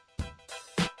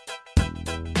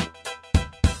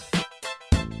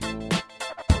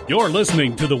You're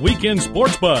listening to the Weekend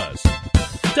Sports Buzz.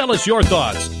 Tell us your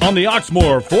thoughts on the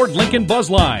Oxmoor Ford Lincoln Buzz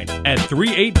Line at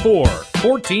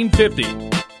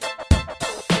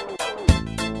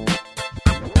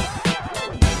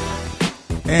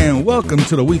 384-1450. And welcome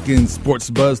to the Weekend Sports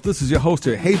Buzz. This is your host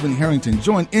here, Haven Harrington,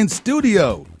 joined in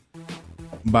studio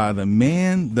by the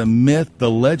man, the myth,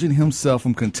 the legend himself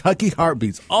from Kentucky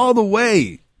Heartbeats, all the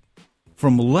way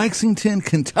from Lexington,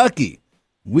 Kentucky.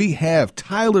 We have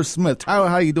Tyler Smith. Tyler,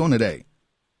 how are you doing today?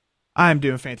 I'm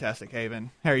doing fantastic, Haven.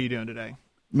 How are you doing today?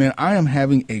 Man, I am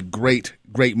having a great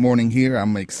morning here.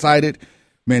 I'm excited.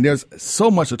 Man, there's so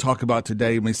much to talk about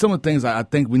today. I mean, some of the things I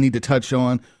think we need to touch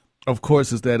on, of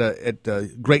course, is that at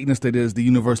the greatness that is the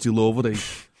University of Louisville,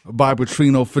 Bob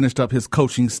Petrino finished up his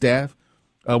coaching staff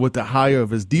with the hire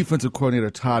of his defensive coordinator,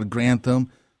 Todd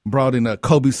Grantham, brought in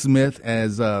Kobe Smith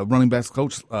as running backs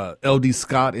coach. L.D.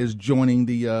 Scott is joining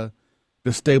the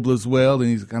stable as well,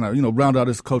 and he's kind of, round out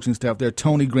his coaching staff there.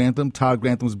 Tony Grantham, Todd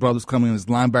Grantham's brother's coming in as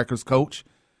linebackers coach.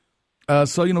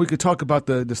 So, we could talk about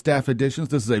the staff additions.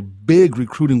 This is a big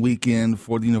recruiting weekend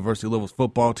for the University of Louisville's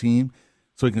football team,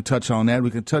 so we can touch on that. We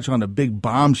can touch on the big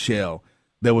bombshell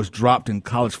that was dropped in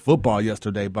college football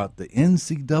yesterday about the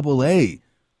NCAA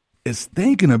is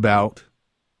thinking about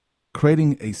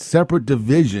creating a separate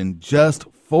division just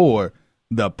for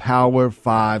the Power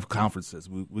 5 conferences.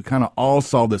 We kind of all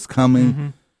saw this coming. Mm-hmm.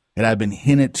 It had been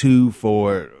hinted to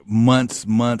for months,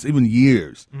 even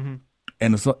years. Mm-hmm.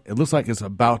 And it looks like it's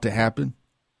about to happen.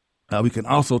 We can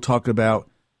also talk about,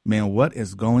 what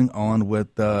is going on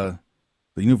with the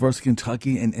University of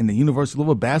Kentucky and the University of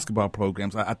Louisville basketball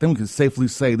programs. I think we can safely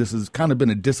say this has kind of been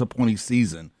a disappointing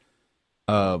season,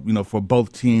 for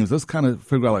both teams. Let's kind of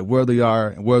figure out where they are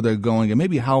and where they're going and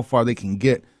maybe how far they can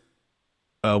get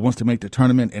once they make the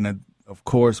tournament. And, of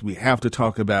course, we have to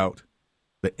talk about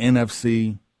the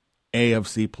NFC,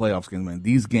 AFC playoffs games. Man,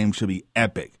 these games should be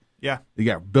epic. Yeah. You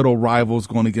got bitter rivals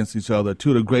going against each other, two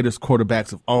of the greatest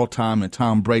quarterbacks of all time, and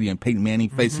Tom Brady and Peyton Manning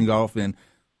facing off in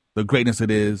the greatness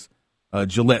it is,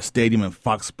 Gillette Stadium in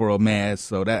Foxborough, Mass.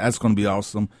 So that's going to be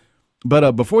awesome.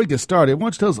 But before we get started, why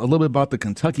don't you tell us a little bit about the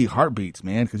Kentucky Heartbeats,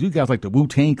 man, because you guys like the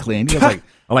Wu-Tang Clan. You guys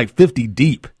are like 50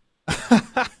 deep.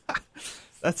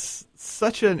 That's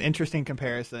such an interesting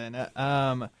comparison.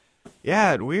 Weird.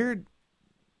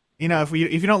 If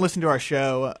you don't listen to our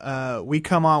show, we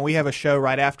come on. We have a show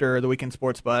right after the Weekend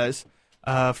Sports Buzz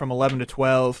from 11 to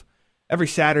 12 every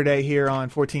Saturday here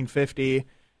on 1450.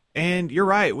 And you're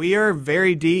right. We are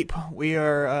very deep. We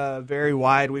are very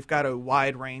wide. We've got a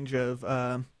wide range of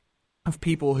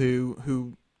people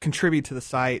who contribute to the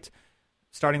site.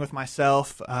 Starting with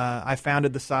myself, I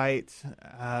founded the site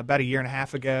about a year and a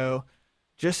half ago,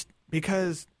 just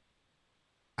because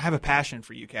I have a passion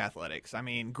for UK athletics. I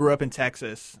mean, grew up in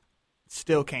Texas,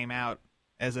 still came out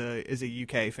as a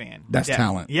UK fan. That's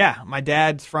talent. Yeah, my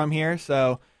dad's from here,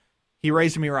 so he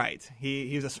raised me right.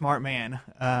 He was a smart man.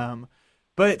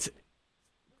 But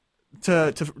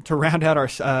to round out our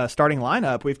starting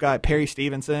lineup, we've got Perry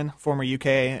Stevenson, former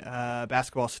UK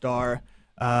basketball star,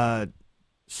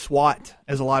 SWAT,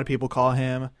 as a lot of people call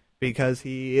him, because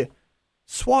he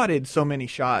swatted so many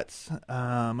shots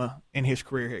in his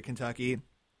career here at Kentucky.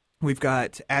 We've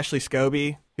got Ashley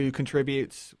Scobie, who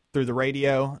contributes through the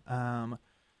radio.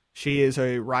 She is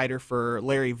a writer for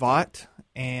Larry Vaught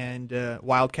and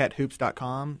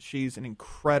WildcatHoops.com. She's an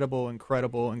incredible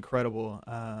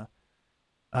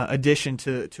addition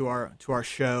to our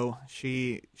show.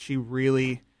 She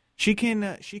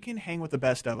can hang with the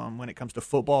best of them when it comes to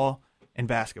football and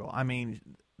basketball. I mean,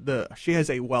 she has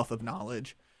a wealth of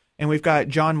knowledge. And we've got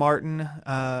John Martin,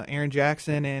 Aaron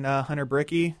Jackson, and Hunter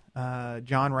Brickey,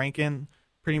 John Rankin.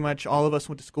 Pretty much all of us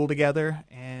went to school together,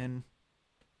 and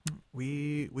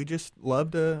we just love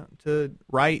to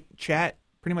write, chat,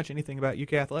 pretty much anything about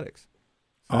UK athletics.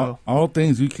 So, all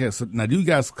things UK. So now, do you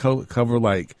guys cover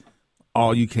like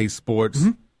all UK sports,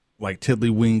 like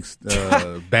tiddlywinks,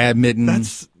 badminton,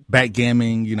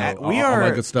 backgammon, all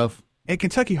that good stuff? At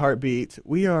Kentucky Heartbeat,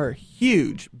 we are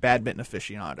huge badminton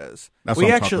aficionados. That's what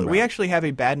I'm talking about. We actually have a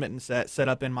badminton set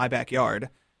up in my backyard,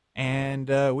 and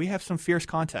we have some fierce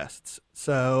contests.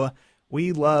 So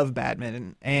we love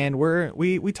badminton, and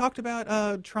we talked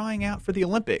about trying out for the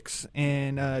Olympics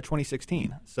in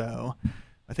 2016. So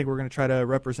I think we're going to try to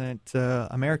represent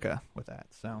America with that.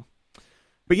 So,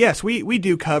 but yes, we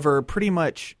do cover pretty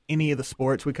much any of the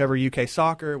sports. We cover UK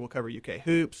soccer, we'll cover UK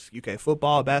hoops, UK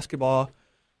football, basketball.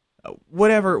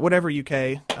 Whatever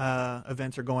UK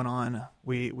events are going on,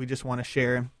 we just want to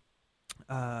share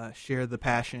the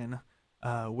passion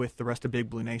with the rest of Big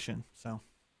Blue Nation. So,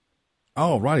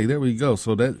 all righty, there we go.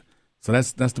 So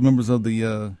that's the members of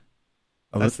the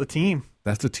that's the team.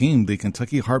 That's the team, the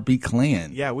Kentucky Heartbeat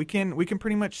Clan. Yeah, we can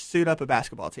pretty much suit up a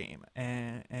basketball team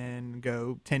and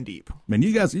go 10 deep. Man,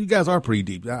 you guys are pretty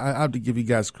deep. I have to give you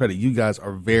guys credit. You guys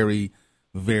are very,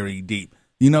 very deep.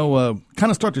 Kind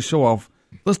of start to show off.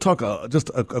 Let's talk just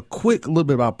a quick little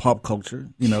bit about pop culture.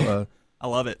 I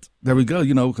love it. There we go.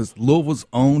 Because Louisville's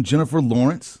own Jennifer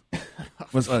Lawrence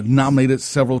was nominated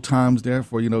several times there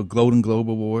for Golden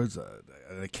Globe Awards,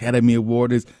 an Academy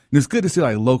Award. It's good to see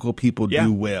like local people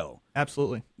do well.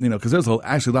 Absolutely. Because there's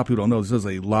actually a lot of people don't know. There's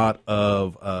a lot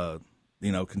of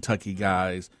Kentucky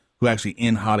guys who are actually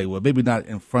in Hollywood, maybe not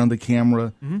in front of the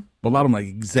camera, but a lot of them like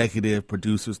executive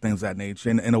producers, things of that nature.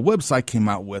 And a website came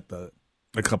out with a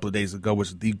couple of days ago, which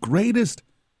is the greatest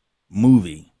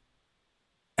movie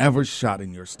ever shot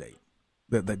in your state.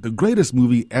 The greatest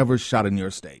movie ever shot in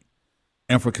your state.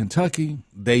 And for Kentucky,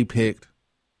 they picked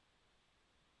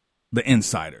The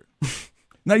Insider.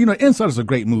 Now, Insider's a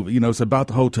great movie. It's about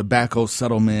the whole tobacco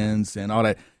settlements and all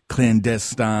that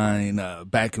clandestine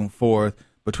back and forth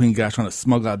between guys trying to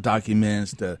smuggle out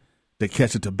documents to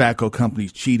catch the tobacco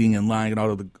companies cheating and lying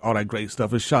and all that great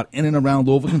stuff. It's shot in and around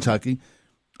Louisville, Kentucky.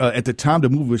 At the time the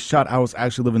movie was shot, I was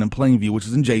actually living in Plainview, which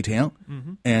is in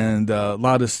J-Town, and a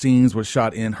lot of the scenes were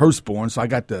shot in Hurstbourne. So I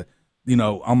got to,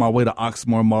 on my way to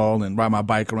Oxmoor Mall and ride my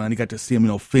bike around, you got to see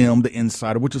him, film The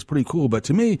Insider, which is pretty cool. But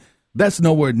to me, that's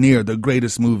nowhere near the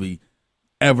greatest movie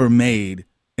ever made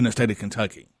in the state of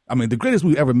Kentucky. I mean, the greatest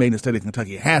movie ever made in the state of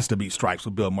Kentucky has to be Stripes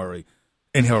with Bill Murray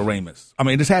and Harold Ramis. I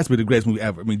mean, this has to be the greatest movie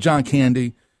ever. I mean, John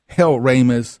Candy, Harold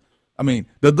Ramis. I mean,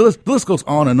 the list goes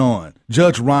on and on.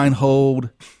 Judge Reinhold.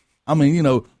 I mean,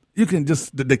 you can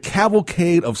just, the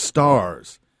cavalcade of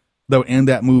stars that were in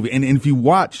that movie. And if you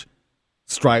watch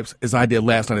Stripes, as I did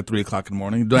last night at 3 o'clock in the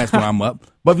morning, that's when I'm up.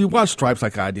 But if you watch Stripes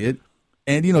like I did,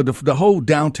 and, the whole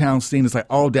downtown scene is like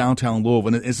all downtown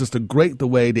Louisville. And it's just the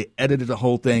way they edited the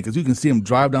whole thing, because you can see them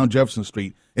drive down Jefferson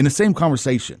Street in the same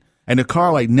conversation. And the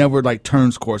car never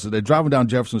turns courses. They're driving down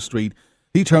Jefferson Street.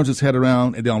 He turns his head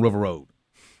around and they're on River Road.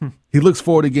 He looks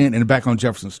forward again and back on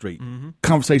Jefferson Street.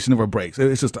 Conversation never breaks.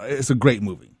 It's a great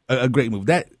movie. A great movie.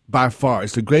 That, by far,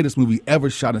 is the greatest movie ever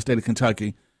shot in the state of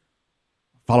Kentucky,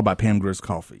 followed by Pam Grier's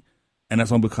Coffee. And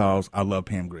that's only because I love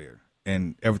Pam Grier.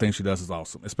 And everything she does is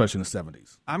awesome, especially in the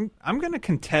 70s. I'm going to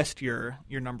contest your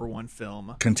number one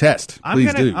film. Contest.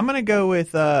 Please do. I'm going to go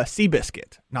with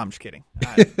Seabiscuit. No, I'm just kidding.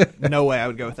 No way I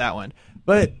would go with that one.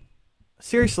 But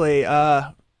seriously,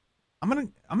 I'm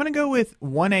gonna go with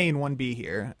 1A and 1B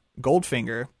here.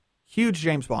 Goldfinger, huge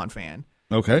James Bond fan.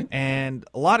 Okay. And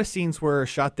a lot of scenes were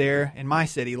shot there in my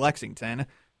city, Lexington,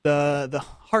 the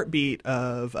heartbeat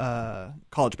of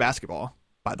college basketball,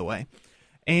 by the way.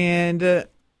 And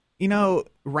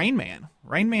Rain Man.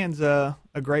 Rain Man's a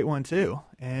great one too.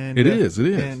 And it is.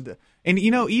 And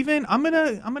even I'm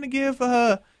gonna give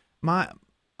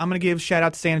shout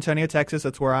out to San Antonio, Texas.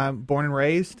 That's where I'm born and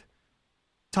raised.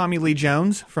 Tommy Lee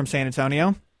Jones from San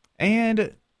Antonio,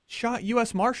 and shot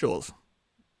U.S. Marshals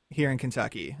here in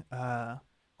Kentucky.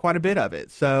 Quite a bit of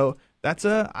it. So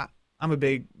I'm a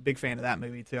big fan of that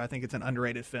movie too. I think it's an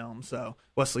underrated film. So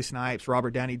Wesley Snipes,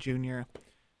 Robert Downey Jr.,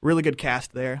 really good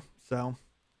cast there. So,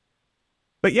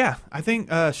 but yeah, I think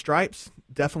Stripes,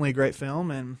 definitely a great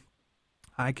film, and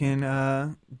I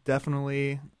can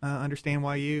definitely understand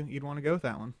why you'd want to go with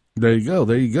that one. There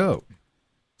you go.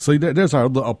 So there's our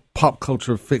pop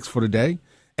culture fix for today.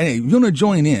 And if you want to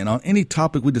join in on any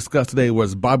topic we discussed today, whether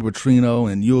it's Bobby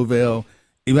Petrino and U of L,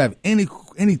 if you have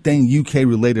anything UK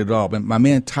related at all, but my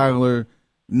man Tyler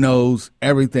knows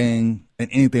everything and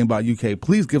anything about UK,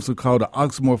 please give us a call to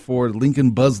Oxmoor Ford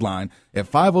Lincoln Buzz Line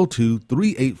at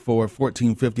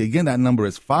 502-384-1450. Again, that number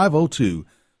is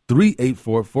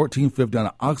 502-384-1450 on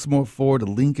the Oxmoor Ford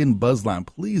Lincoln Buzz Line.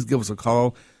 Please give us a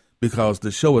call, because the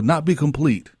show would not be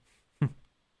complete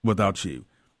without you.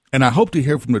 And I hope to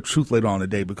hear from the truth later on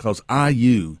today, because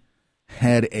IU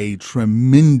had a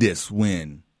tremendous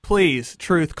win. Please,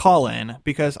 Truth, call in,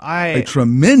 because a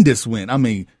tremendous win. I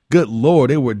mean, good Lord,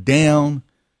 they were down.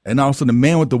 And also the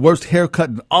man with the worst haircut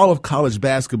in all of college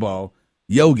basketball,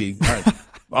 Yogi.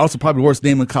 Also probably the worst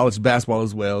name in college basketball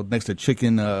as well, next to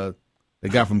Chicken, the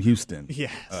guy from Houston.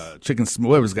 Yes. Chicken,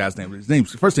 whatever his guy's name.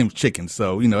 First name's Chicken,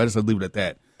 so, I just leave it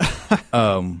at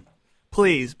that.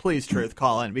 Please, Truth,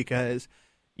 call in, because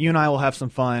you and I will have some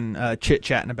fun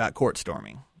chit-chatting about court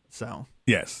storming. So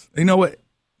yes. You know what?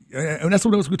 And that's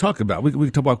what else we talk about. We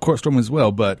can talk about court storming as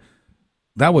well, but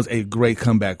that was a great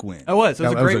comeback win. It was. It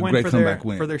was a great win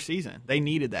for their season. They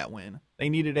needed that win. They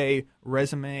needed a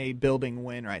resume-building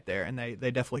win right there, and they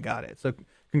definitely got it. So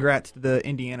congrats to the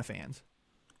Indiana fans.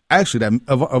 Actually,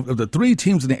 of the three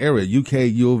teams in the area,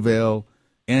 UK, U of L,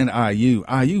 and IU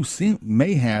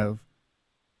may have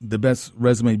the best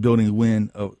resume building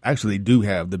win. Actually, they do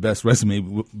have the best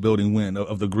resume building win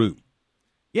of the group.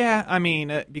 Yeah, I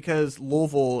mean, because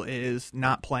Louisville is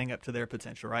not playing up to their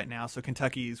potential right now, so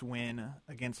Kentucky's win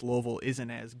against Louisville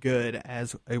isn't as good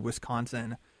as a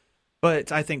Wisconsin.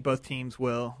 But I think both teams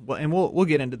will, and we'll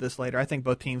get into this later. I think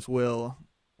both teams will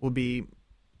be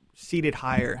seated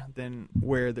higher than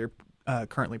where they're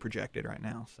currently projected right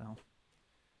now. So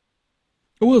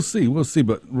we'll see.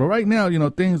 But right now,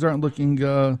 things aren't looking,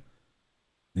 the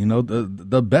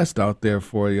best out there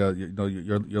for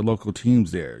your local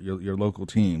teams there, your local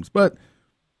teams. But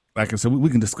like I said,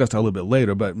 we can discuss that a little bit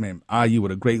later. But man, IU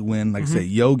with a great win. Like I said,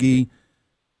 Yogi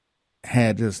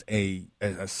had just a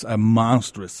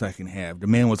monstrous second half. The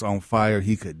man was on fire.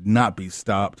 He could not be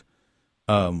stopped.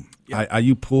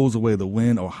 IU pulls away the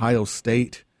win. Ohio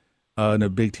State in the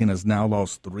Big Ten has now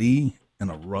lost 3 in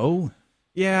a row.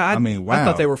 Yeah, I mean, wow. I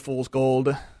thought they were fool's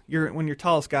gold. When your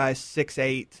tallest guy's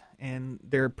 6'8", and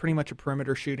they're pretty much a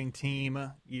perimeter shooting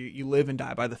team, you live and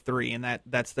die by the 3, and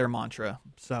that's their mantra.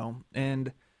 So,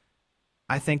 and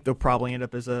I think they'll probably end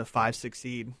up as a 5-6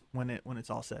 seed when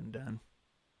it's all said and done.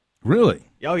 Really?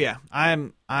 Oh yeah, I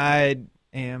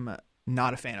am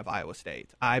not a fan of Iowa State.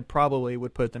 I probably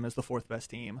would put them as the 4th best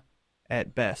team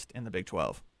at best in the Big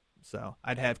 12. So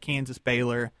I'd have Kansas,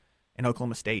 Baylor, and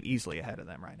Oklahoma State easily ahead of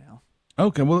them right now.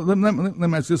 Okay, well let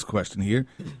me ask this question here.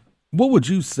 What would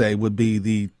you say would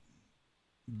be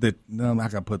how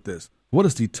can I put this? What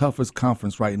is the toughest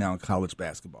conference right now in college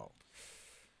basketball?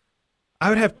 I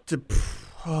would have to.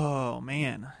 Oh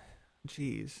man.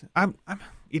 Jeez,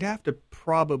 you'd have to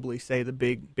probably say the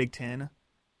Big Ten.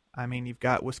 I mean, you've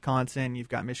got Wisconsin, you've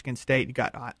got Michigan State, you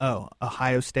got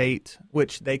Ohio State,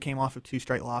 which they came off of 2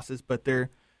 straight losses, but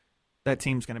that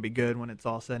team's going to be good when it's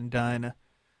all said and done.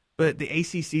 But the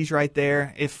ACC's right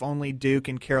there. If only Duke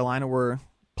and Carolina were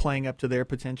playing up to their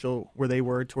potential where they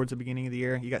were towards the beginning of the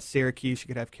year. You got Syracuse, you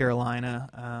could have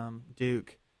Carolina,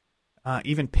 Duke.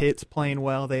 Even Pitt's playing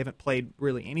well. They haven't played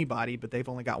really anybody, but they've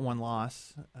only got 1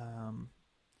 loss.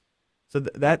 So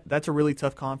that's a really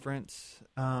tough conference.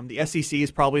 The SEC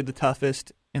is probably the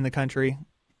toughest in the country.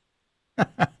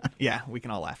 Yeah, we can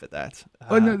all laugh at that.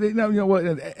 No, you know what?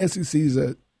 SEC is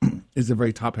a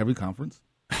very top-heavy conference.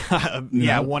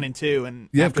 Yeah, 1 and 2, and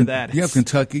after that, you have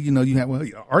Kentucky. You have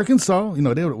Arkansas.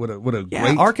 They what a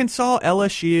great Arkansas,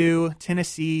 LSU,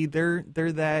 Tennessee. They're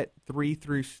that 3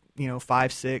 through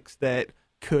 5, 6 that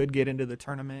could get into the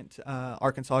tournament.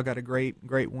 Arkansas got a great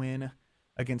win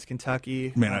against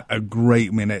Kentucky. Man, a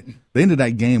great man. The end of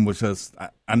that game was just.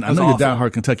 I know you're a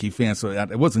diehard Kentucky fan, so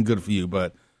it wasn't good for you,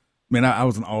 but. Man, that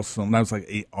was like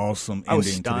an awesome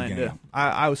ending to the game.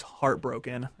 I was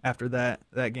heartbroken after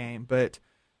that game, but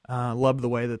loved the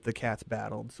way that the Cats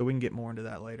battled. So we can get more into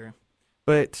that later.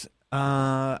 But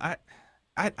I'd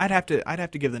have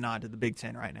to give the nod to the Big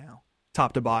Ten right now,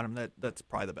 top to bottom. That's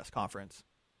probably the best conference.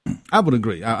 I would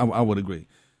agree. I would agree.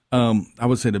 I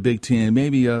would say the Big Ten,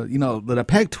 maybe the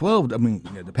Pac-12. I mean,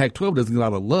 the Pac-12 doesn't get a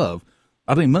lot of love.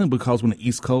 I think mainly because we're on the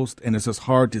East Coast, and it's just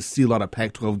hard to see a lot of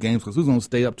Pac-12 games because who's going to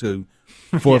stay up to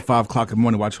 4 or 5 o'clock in the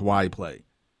morning to watch Hawaii play?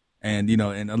 And,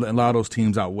 and a lot of those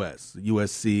teams out west,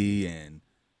 USC and,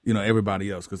 everybody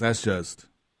else, because that's just,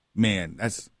 man,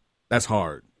 that's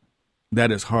hard.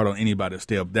 That is hard on anybody to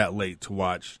stay up that late to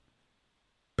watch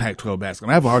Pac-12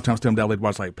 basketball. I have a hard time staying up that late to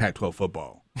watch, like, Pac-12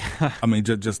 football. I mean,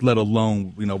 just let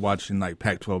alone, watching, like,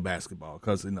 Pac-12 basketball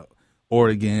because,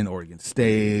 Oregon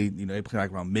State, they play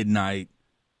like around midnight.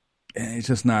 And it's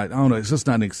just not, I don't know, it's just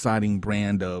not an exciting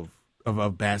brand of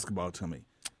basketball to me.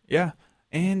 Yeah.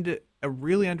 And a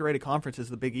really underrated conference is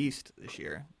the Big East this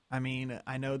year. I mean,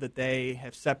 I know that they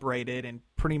have separated and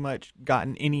pretty much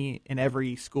gotten any and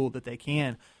every school that they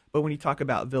can. But when you talk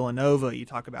about Villanova, you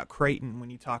talk about Creighton, when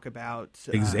you talk about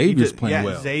Xavier's playing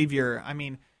well. Xavier. I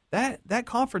mean, that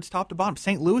conference top to bottom.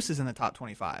 St. Louis is in the top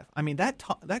 25. I mean,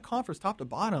 that conference top to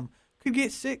bottom could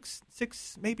get six,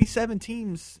 maybe 7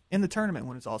 teams in the tournament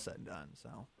when it's all said and done.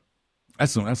 So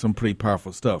that's some pretty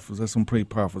powerful stuff. That's some pretty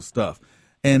powerful stuff.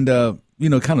 And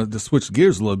kind of to switch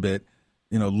gears a little bit,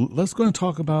 let's go and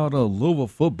talk about Louisville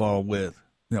football with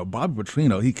Bobby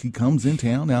Petrino. He comes in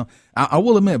town now. I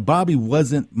will admit, Bobby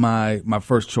wasn't my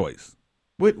first choice.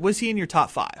 Was he in your top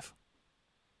 5?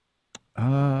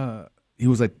 He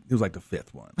was like the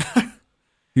 5th one.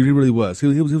 He really was. He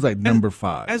was like number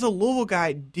 5. As a Louisville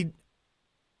guy,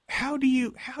 how do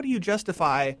you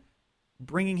justify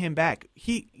bringing him back?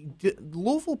 The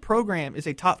Louisville program is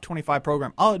a top 25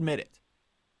 program. I'll admit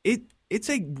it. It's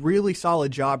a really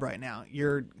solid job right now.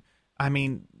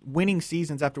 Winning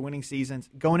seasons after winning seasons,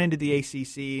 going into the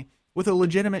ACC with a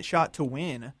legitimate shot to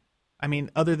win. I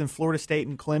mean, other than Florida State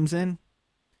and Clemson,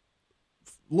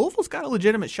 Louisville's got a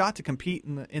legitimate shot to compete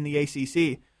in the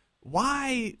ACC.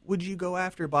 Why would you go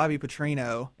after Bobby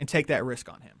Petrino and take that risk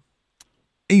on him?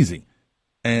 Easy.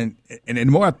 And the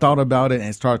more I thought about it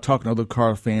and started talking to other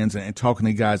Card fans and talking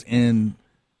to guys in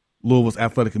Louisville's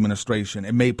athletic administration,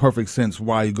 it made perfect sense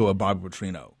why you go with Bobby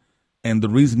Petrino. And the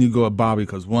reason you go with Bobby,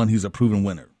 because one, he's a proven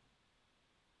winner.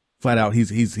 Flat out,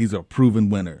 he's a proven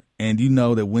winner. And you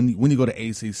know that when you go to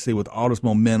ACC with all this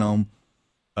momentum,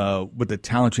 with the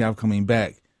talent you have coming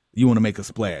back, you want to make a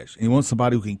splash. And you want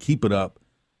somebody who can keep it up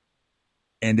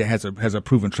and that has a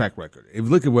proven track record. If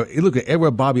you look at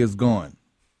everywhere Bobby has gone,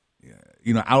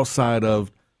 outside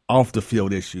of off the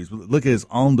field issues, look at his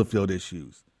on the field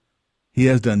issues. He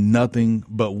has done nothing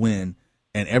but win,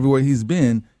 and everywhere he's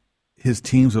been, his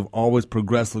teams have always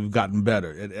progressively gotten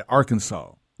better. At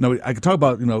Arkansas, now I could talk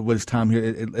about with his time here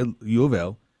at U of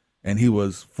L, and he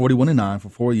was 41-9 for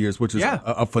 4 years, which is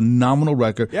a phenomenal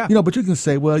record. Yeah. But you can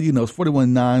say, well, it's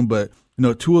 41-9, but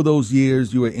 2 of those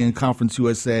years you were in Conference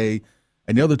USA,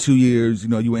 and the other 2 years,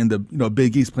 you were in the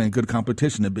Big East playing good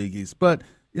competition in the Big East, but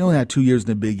you only had 2 years in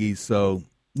the Big East, so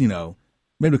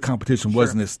maybe the competition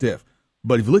wasn't as stiff.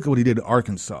 But if you look at what he did at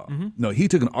Arkansas, he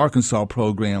took an Arkansas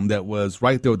program that was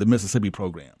right there with the Mississippi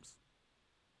programs.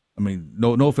 I mean,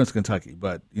 no offense to Kentucky,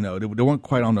 but they weren't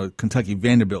quite on the Kentucky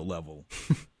Vanderbilt level.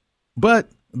 But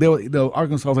they were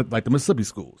Arkansas was like the Mississippi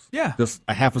schools, just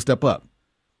a half a step up.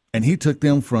 And he took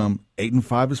them from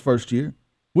 8-5 his first year,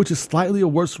 which is slightly a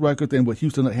worse record than what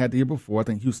Houston had the year before. I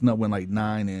think Houston went like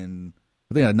 9 and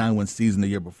I think had a 9-win season the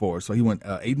year before. So he went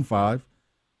 8-5.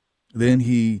 Then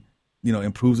he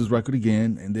improves his record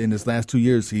again, and then his last 2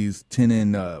 years he's 10-2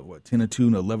 and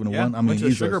 11-1. Yeah, I mean,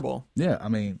 he's a Sugar Bowl. Yeah, I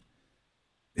mean,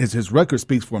 his record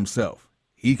speaks for himself.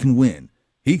 He can win.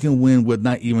 He can win with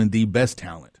not even the best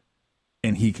talent,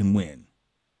 and he can win.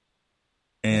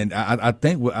 And I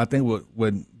think what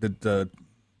the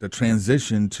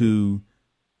transition to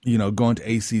going to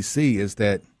ACC is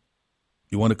that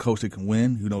you want a coach that can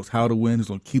win, who knows how to win, who's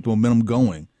going to keep the momentum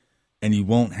going, and you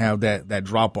won't have that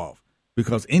drop off.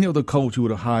 Because any other coach you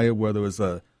would have hired, whether it's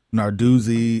a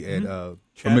Narduzzi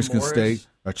from Michigan Morris. State,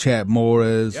 or Chad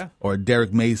Morris, or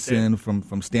Derek Mason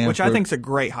from Stanford, which I think is a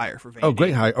great hire for Vandy. Oh,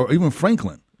 great hire, or even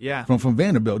Franklin, from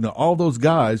Vanderbilt. Now, all those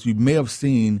guys, you may have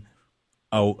seen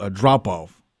a drop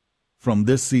off from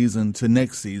this season to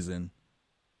next season.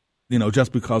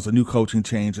 Just because a new coaching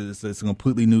changes, it's a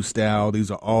completely new style.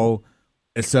 These are all,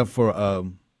 except for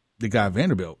the guy at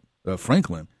Vanderbilt,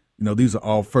 Franklin. These are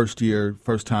all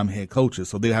first-time head coaches,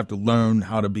 so they have to learn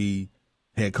how to be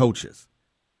head coaches.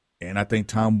 And I think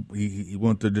Tom, he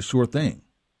went to the sure thing,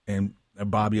 and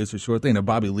Bobby is the sure thing. If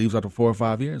Bobby leaves after 4 or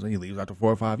 5 years, he leaves after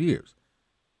 4 or 5 years.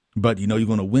 But you're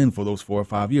going to win for those 4 or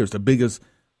 5 years. The biggest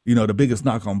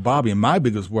knock on Bobby, and my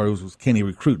biggest worry was can he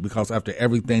recruit? Because after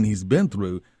everything he's been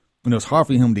through, it's hard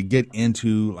for him to get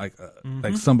into like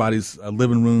somebody's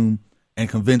living room and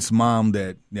convince mom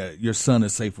that your son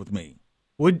is safe with me.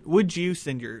 Would you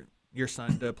send your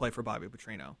son to play for Bobby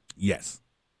Petrino? Yes.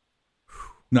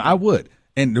 No, I would.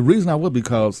 And the reason I would,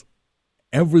 because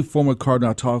every former Cardinal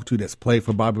I talk to that's played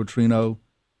for Bobby Petrino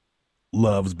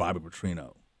loves Bobby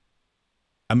Petrino.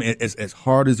 I mean, as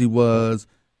hard as he was,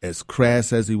 as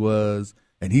crass as he was,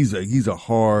 and he's a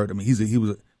hard. I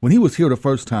mean, when he was here the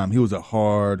first time, he was a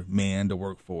hard man to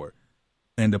work for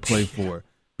and to play for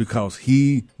because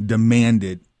he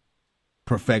demanded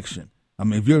perfection. I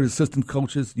mean, if you're assistant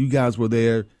coaches, you guys were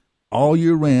there all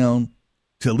year round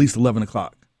till at least 11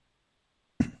 o'clock.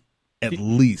 At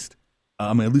least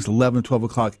 11, 12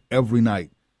 o'clock every night.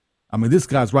 I mean, this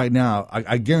guy's right now,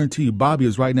 I guarantee you, Bobby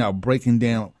is right now breaking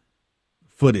down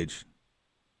footage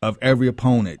of every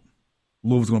opponent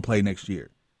Louisville's going to play next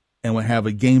year. And will have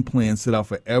a game plan set out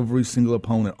for every single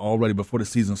opponent already before the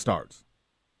season starts.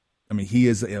 I mean, he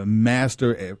is a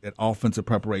master at offensive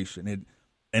preparation. And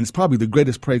it's probably the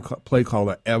greatest play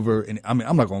caller ever. And I mean,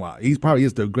 I'm not going to lie. He probably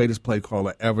is the greatest play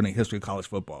caller ever in the history of college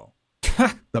football.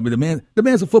 I mean, the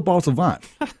man's a football savant.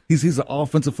 He's an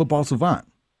offensive football savant.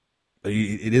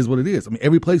 It is what it is. I mean,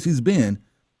 every place he's been,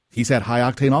 he's had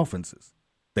high-octane offenses.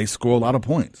 They score a lot of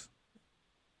points.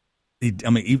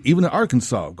 Even in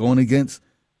Arkansas, going against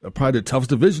probably the toughest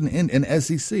division in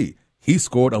SEC, he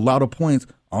scored a lot of points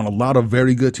on a lot of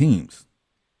very good teams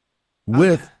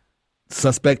with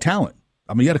suspect talent.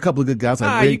 I mean, you had a couple of good guys.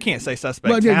 You can't say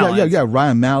suspect talent. Yeah.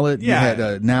 Ryan Mallett. Yeah. You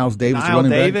had Niles Davis.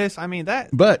 I mean, that.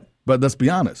 But let's be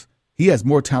honest. He has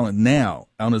more talent now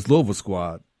on his Louisville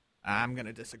squad. I'm going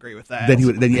to disagree with that. Than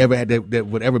he ever had that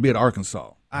would ever be at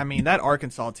Arkansas. I mean, that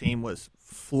Arkansas team was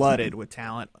flooded with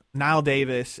talent. Niles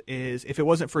Davis is, if it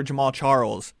wasn't for Jamal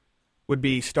Charles, would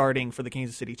be starting for the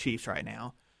Kansas City Chiefs right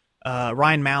now.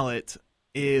 Ryan Mallett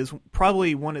is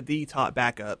probably one of the top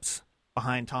backups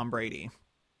behind Tom Brady.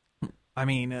 I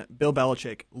mean, Bill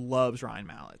Belichick loves Ryan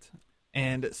Mallett.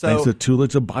 And so thanks to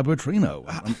tutelage of Bobby Petrino.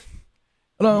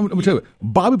 Let me tell you,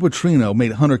 Bobby Petrino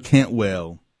made Hunter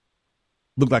Cantwell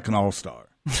look like an all-star.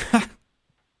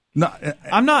 No,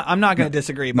 I'm not going to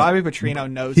disagree. Bobby Petrino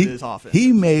knows his offense.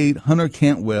 He made Hunter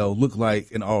Cantwell look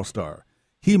like an all-star.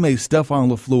 He made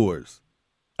Stephon LaFleur's,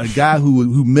 a guy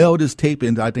who mailed his tape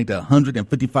into, I think,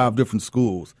 155 different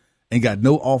schools and got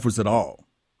no offers at all.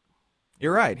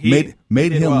 You're right. He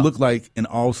made him look like an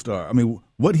all-star. I mean,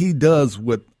 what he does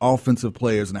with offensive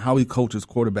players and how he coaches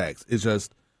quarterbacks is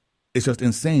just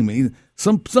insane. I mean,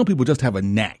 some people just have a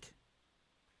knack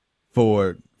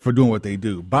for doing what they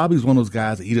do. Bobby's one of those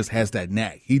guys that he just has that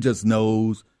knack. He just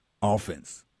knows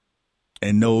offense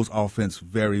and knows offense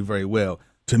very, very well.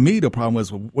 To me, the problem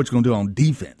is what you're going to do on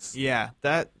defense. Yeah,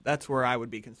 that's where I would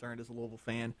be concerned as a Louisville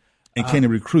fan. And can he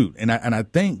recruit? And I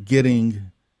think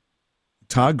getting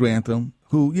Todd Grantham,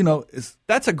 who,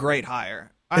 that's a great hire.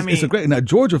 It's a great. Now,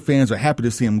 Georgia fans are happy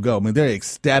to see him go. I mean, they're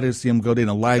ecstatic to see him go. They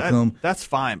don't like him. That's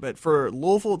fine. But for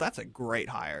Louisville, that's a great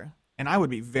hire. And I would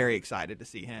be very excited to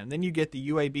see him. Then you get the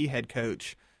UAB head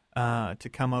coach to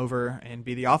come over and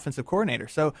be the offensive coordinator.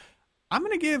 So I'm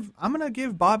gonna give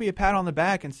Bobby a pat on the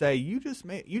back and say you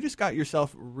just got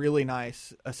yourself really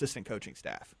nice assistant coaching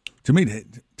staff. To me,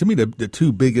 the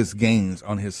two biggest gains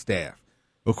on his staff.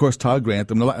 Of course, Todd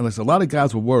Grantham. A lot of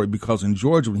guys were worried because in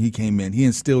Georgia, when he came in, he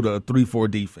instilled a 3-4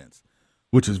 defense,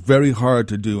 which is very hard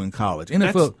to do in college.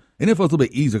 NFL is a little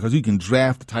bit easier because you can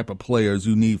draft the type of players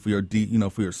you need for your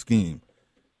for your scheme.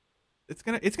 It's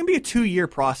gonna be a 2-year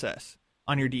process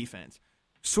on your defense,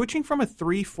 switching from a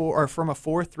 3-4 or from a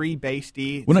 4-3 base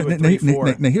D to a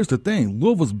 3-4. Now, here's the thing: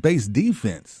 Louisville's base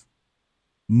defense,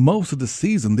 most of the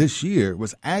season this year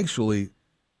was actually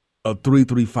a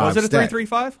 3-3-5. Was it a stack.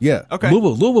 3-3-5? Yeah. Okay.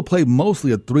 Louisville played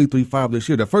mostly a 3-3-5 this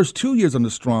year. The first 2 years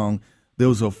under Strong, there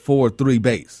was a 4-3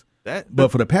 base.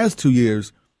 But for the past 2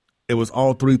 years, it was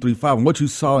all 3-3-5. And what you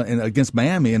saw against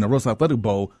Miami in the Russell Athletic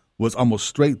Bowl was almost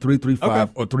straight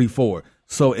 3-3-5 or 3-4.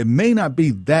 So it may not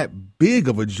be that big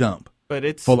of a jump. But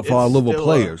it's for our Louisville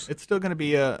players. It's still going to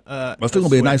be a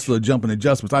nice little jump in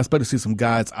adjustments. I expect to see some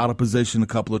guys out of position a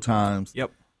couple of times. Yep.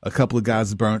 A couple of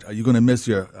guys burnt. You're going to miss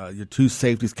your two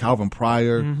safeties, Calvin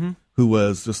Pryor, who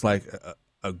was just like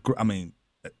a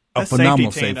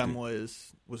phenomenal safety tandem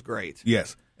was great.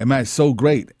 Yes, and man, it's so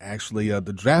great. Actually,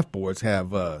 the draft boards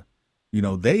have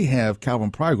they have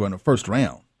Calvin Pryor going in the first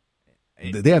round.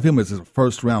 They have him as a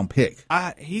first round pick.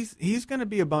 He's going to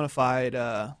be a bona fide.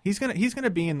 He's going to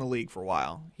be in the league for a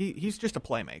while. He's just a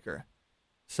playmaker.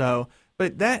 So.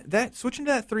 But that switching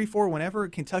to that 3-4 whenever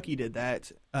Kentucky did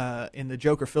that in the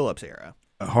Joker Phillips era,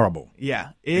 horrible.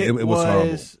 Yeah, it was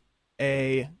horrible.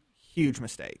 A huge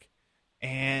mistake,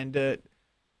 and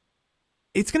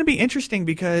it's going to be interesting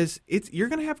because you're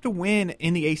going to have to win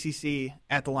in the ACC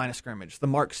at the line of scrimmage. The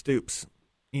Mark Stoops,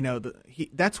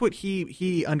 that's what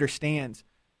he understands.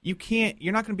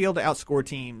 You're not going to be able to outscore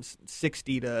teams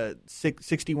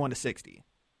 61-60,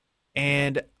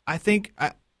 and I think.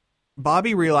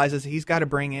 Bobby realizes he's got to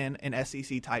bring in an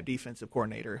SEC-type defensive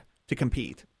coordinator to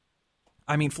compete.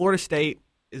 I mean, Florida State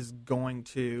is going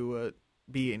to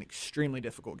be an extremely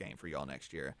difficult game for y'all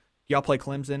next year. Do y'all play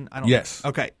Clemson? Yes.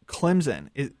 Okay, Clemson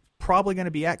is probably going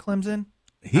to be at Clemson.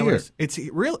 Here. It's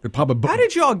real. How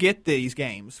did y'all get these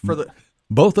games for the?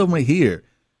 Both of them are here.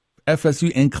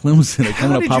 FSU and Clemson are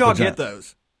coming up. How did y'all get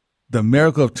those? The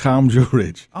miracle of Tom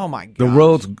Jurich. Oh my God. The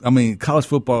world's, college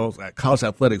football, college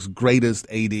athletics' greatest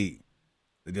AD.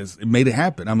 It made it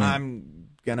happen. I'm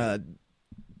gonna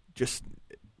just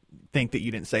think that you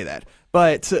didn't say that,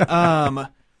 but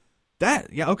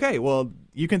okay. Well,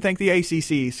 you can thank the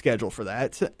ACC schedule for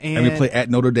that. And we play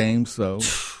at Notre Dame, so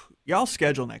y'all's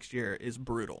schedule next year is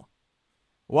brutal.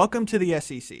 Welcome to the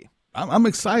SEC. I'm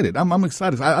excited. I'm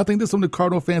excited. I think this is something the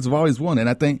Cardinal fans have always wanted, and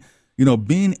I think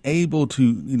being able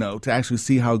to to actually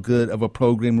see how good of a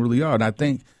program we really are, and I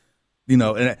think.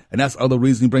 And that's the other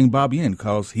reason you bring Bobby in,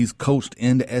 because he's coached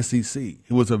in the SEC.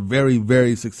 He was a very,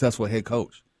 very successful head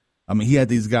coach. He had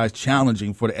these guys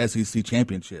challenging for the SEC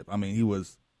championship. He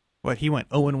was. What, he went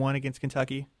 0-1 against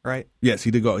Kentucky, right? Yes,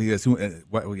 he did go. Yes,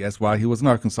 that's why he was in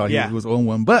Arkansas. He was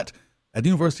 0-1. But at the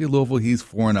University of Louisville, he's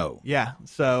 4-0. Yeah,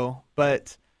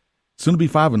 but. Soon to be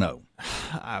 5-0.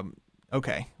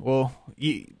 Okay, well,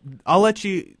 I'll let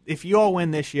you. If you all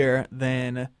win this year,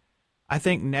 then. I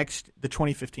think the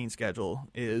 2015 schedule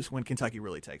is when Kentucky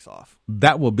really takes off.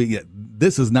 That will be it.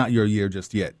 This is not your year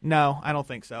just yet. No, I don't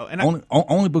think so. And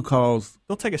only because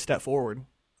they'll take a step forward.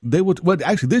 They would. Well,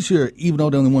 actually, this year, even though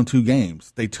they only won 2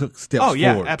 games, they took steps forward. Oh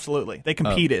yeah, absolutely. They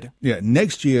competed.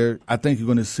 Next year, I think you're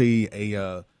going to see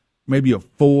maybe a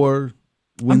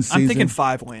 4-win season. I'm thinking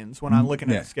 5 wins when I'm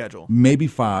looking at the schedule. Maybe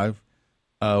 5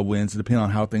 wins, depending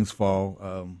on how things fall.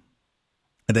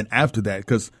 And then after that,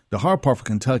 because the hard part for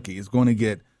Kentucky is going to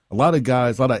get a lot of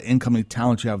guys, a lot of incoming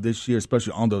talent you have this year,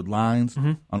 especially on the lines,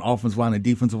 on offensive line and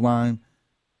defensive line.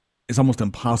 It's almost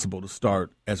impossible to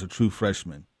start as a true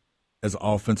freshman, as an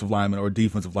offensive lineman or a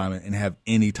defensive lineman, and have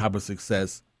any type of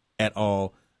success at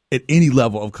all at any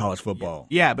level of college football.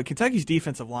 Yeah, but Kentucky's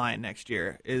defensive line next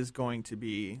year is going to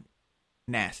be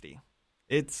nasty.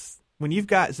 It's when you've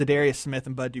got Zadarius Smith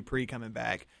and Bud Dupree coming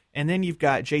back, and then you've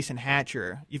got Jason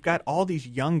Hatcher, you've got all these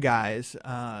young guys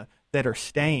that are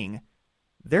staying.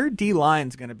 Their D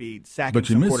line's going to be sacking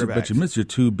some quarterbacks. But you miss your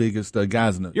 2 biggest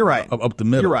guys in the, You're right. up the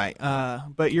middle. You're right.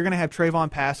 But you're going to have Trayvon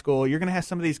Pascal. You're going to have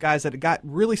some of these guys that got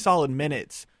really solid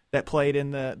minutes that played in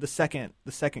the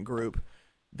second group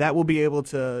that will be able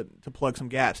to plug some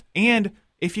gaps. And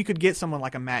if you could get someone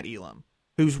like a Matt Elam,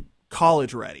 who's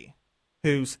college ready,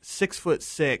 who's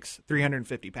 6'6",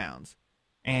 350 pounds,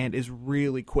 and is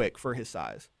really quick for his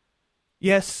size.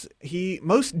 Yes,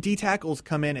 most D tackles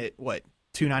come in at what?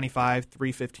 295,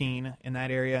 315 in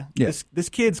that area. Yeah. This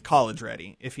kid's college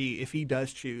ready if he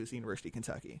does choose University of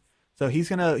Kentucky. So he's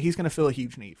gonna fill a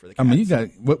huge need for the Cats. I mean, you got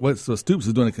what Stoops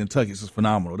is doing in Kentucky is just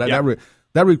phenomenal.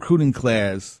 That recruiting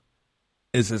class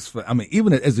is just. I mean,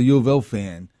 even as a U of L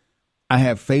fan, I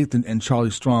have faith in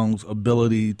Charlie Strong's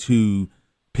ability to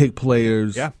pick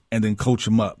players and then coach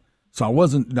them up. So I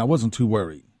wasn't too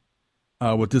worried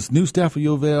with this new staff at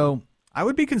U of L. I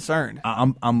would be concerned.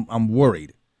 I'm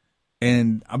worried.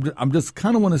 And I'm just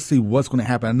kind of want to see what's going to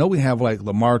happen. I know we have like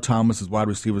Lamar Thomas as wide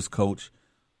receivers coach,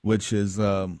 which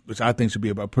I think should be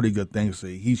a pretty good thing. So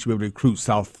he should be able to recruit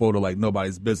South Florida like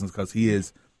nobody's business because he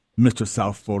is Mr.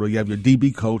 South Florida. You have your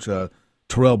DB coach,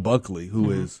 Terrell Buckley, who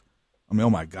is, I mean,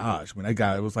 oh my gosh, I mean that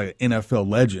guy was like an NFL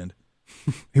legend.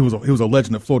 He was a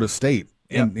legend of Florida State,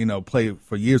 and played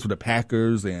for years with the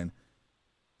Packers and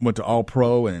went to All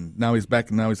Pro, and now he's back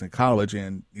and now he's in college.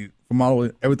 And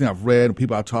from everything I've read and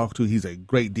people I talked to, he's a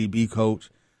great DB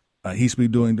coach. He should be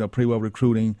doing pretty well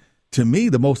recruiting. To me,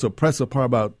 the most impressive part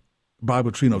about Bobby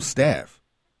Petrino's staff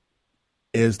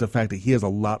is the fact that he has a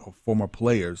lot of former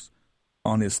players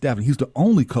on his staff, and he's the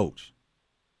only coach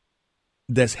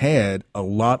that's had a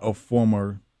lot of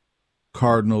former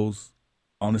Cardinals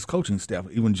on his coaching staff.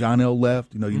 Even John L.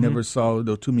 left. You never saw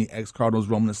too many ex-Cardinals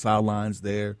roaming the sidelines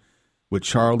there. With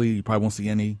Charlie, you probably won't see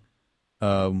any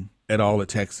at all at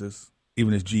Texas.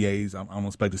 Even as GAs, I don't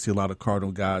expect to see a lot of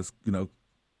Cardinal guys, kind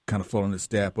of floating his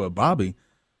staff. But Bobby,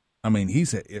 I mean, he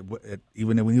said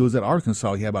even when he was at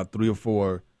Arkansas, he had about 3 or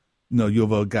 4, U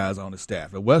of L guys on his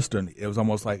staff. At Western, it was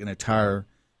almost like an entire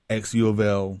ex-U of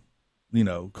L,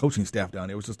 coaching staff down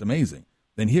there. It was just amazing.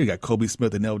 Then here you got Kobe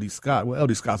Smith and L.D. Scott. Well,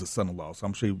 L.D. Scott's his son-in-law, so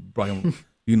I'm sure he brought him,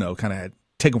 kind of had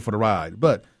take him for the ride.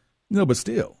 But, but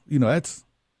still, it's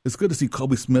good to see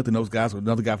Kobe Smith and those guys with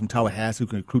another guy from Tallahassee who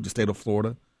can recruit the state of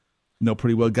Florida.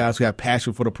 Pretty well guys who have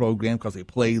passion for the program because they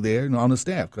play there, on the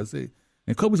staff.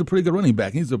 And Kobe's a pretty good running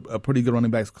back. He's a pretty good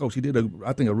running backs coach. He did,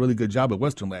 I think, a really good job at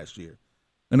Western last year.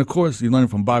 And, of course, you learn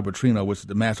from Bobby Petrino, which is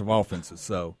the master of offenses.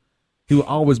 So he will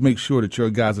always make sure that your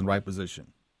guy's in the right position.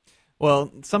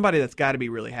 Well, somebody that's got to be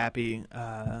really happy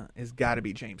has got to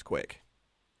be James Quick.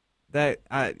 That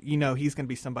he's going to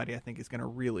be somebody I think is going to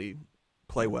really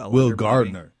play well. Will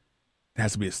Gardner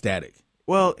has to be ecstatic.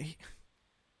 Well,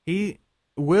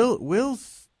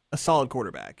 Will's a solid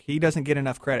quarterback. He doesn't get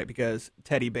enough credit because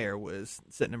Teddy Bear was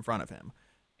sitting in front of him,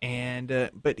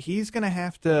 but he's going to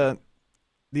have to.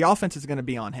 The offense is going to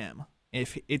be on him.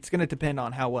 If it's going to depend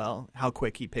on how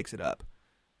quick he picks it up,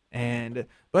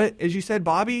 but as you said,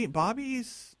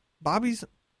 Bobby's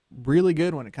really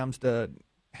good when it comes to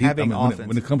having offense.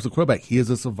 When it comes to quarterback, he is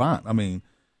a savant. I mean,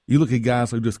 you look at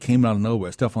guys who just came out of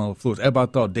nowhere. Stephon Flores.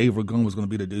 Everybody thought Dave Ragone was going to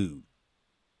be the dude,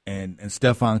 and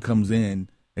Stephon comes in,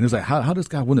 and it's like, how does this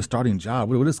guy win a starting job?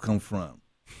 Where did this come from?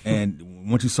 And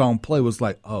once you saw him play, it was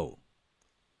like, oh,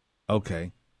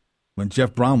 okay. When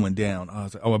Jeff Brown went down, I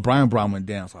was like, when Brian Brown went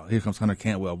down, so here comes Hunter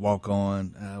Cantwell, walk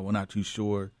on. We're not too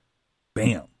sure.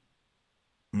 Bam.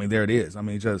 I mean, there it is. I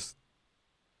mean,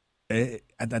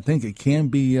 I think it can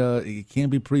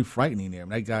be pretty frightening there. I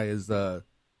mean, that guy is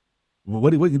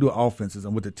what he can do with offenses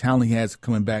and with the talent he has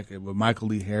coming back with Michael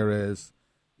Lee Harris,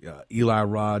 Eli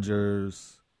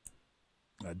Rogers,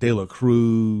 De La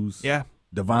Cruz,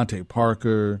 Devontae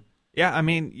Parker. Yeah, I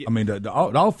mean, the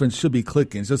offense should be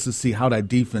clicking just to see how that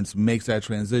defense makes that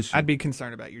transition. I'd be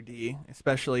concerned about your D,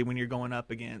 especially when you're going up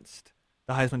against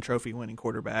the Heisman Trophy winning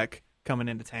quarterback coming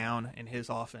into town in his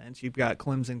offense. You've got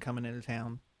Clemson coming into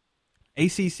town.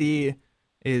 ACC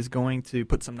is going to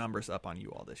put some numbers up on you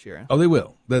all this year. Oh, they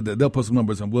will. They'll put some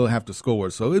numbers and we'll have to score.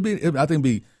 So I think it'll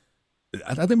be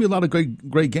a lot of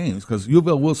great games because U of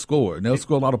L will score and they'll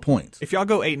score a lot of points. If y'all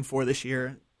go 8-4 this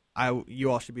year, you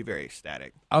all should be very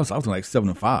ecstatic. I was thinking like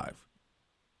 7-5.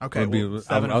 Okay,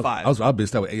 7-5. I'll be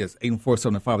ecstatic. Yes, 8-4,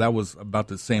 7-5. That was about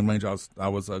the same range I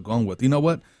was going with. You know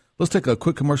what? Let's take a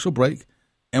quick commercial break,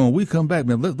 and when we come back,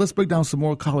 man, let's break down some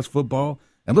more college football.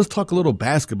 And let's talk a little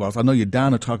basketball. So I know you're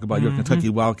down to talk about your Kentucky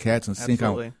Wildcats and seeing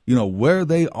how, where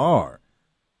they are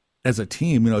as a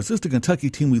team. Is this the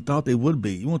Kentucky team we thought they would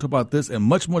be? You want to talk about this and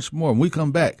much, much more when we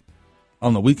come back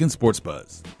on the Weekend Sports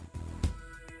Buzz.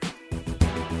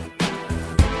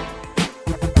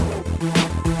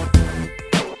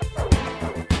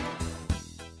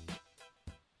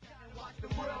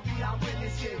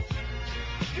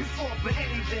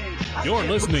 You're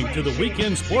listening to the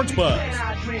Weekend Sports Buzz.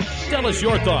 Tell us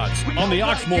your thoughts on the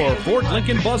Oxmoor Ford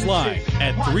Lincoln Buzz Line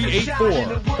at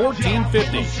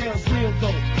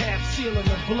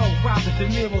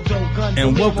 384-1450.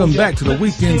 And welcome back to the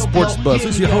Weekend Sports Buzz.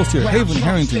 This is your host here, Haven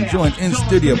Harrington, joined in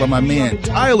studio by my man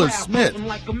Tyler Smith.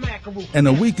 And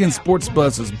the Weekend Sports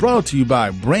Buzz is brought to you by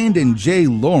Brandon J.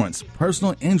 Lawrence,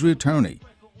 personal injury attorney.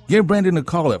 Give Brandon a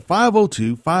call at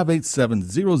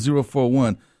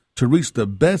 502-587-0041 to reach the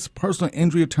best personal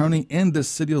injury attorney in the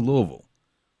city of Louisville.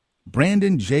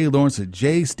 Brandon J. Lawrence, the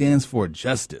J stands for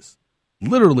justice.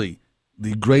 Literally,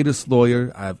 the greatest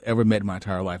lawyer I've ever met in my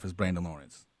entire life is Brandon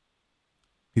Lawrence.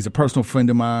 He's a personal friend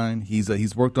of mine.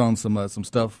 He's worked on some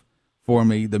stuff for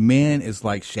me. The man is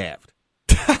like Shaft.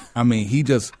 I mean, he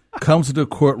just comes to the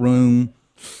courtroom.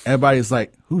 Everybody's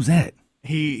like, "Who's that?"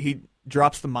 He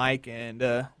drops the mic and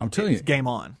I'm telling you, game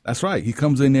on. That's right. He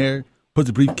comes in there, puts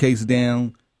the briefcase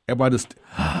down. Everybody just,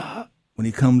 when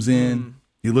he comes in,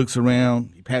 he looks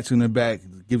around, he pats you in the back,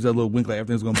 gives that little wink like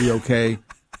everything's going to be okay,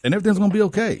 and everything's going to be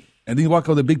okay. And then you walk out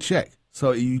with a big check.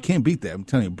 So you can't beat that. I'm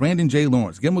telling you, Brandon J.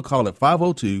 Lawrence, give him a call at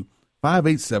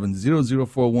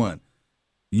 502-587-0041.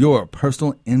 Your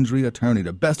personal injury attorney,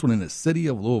 the best one in the city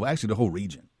of Louisville, actually the whole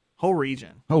region. Whole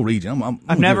region.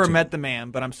 I've never met the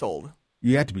man, but I'm sold.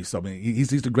 You have to be sold.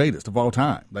 He's the greatest of all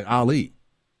time, like Ali.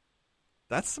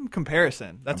 That's some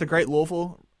comparison. That's a great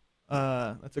Louisville.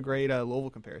 Louisville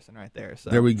comparison right there. So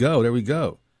there we go.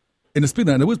 And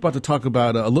speaking of that, we're about to talk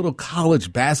about a little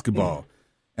college basketball,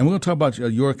 and we're going to talk about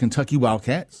your Kentucky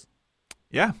Wildcats.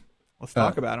 Yeah, let's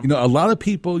talk about them. A lot of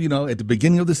people, at the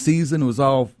beginning of the season, it was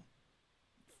all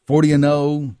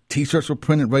 40-0. T-shirts were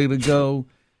printed, ready to go.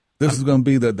 This is going to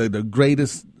be the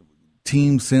greatest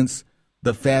team since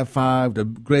the Fab Five, the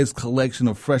greatest collection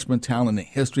of freshman talent in the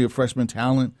history of freshman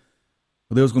talent.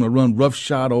 They was going to run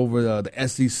roughshod over the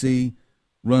SEC,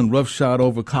 run roughshod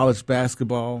over college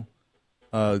basketball,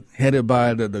 headed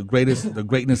by the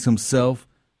greatness himself,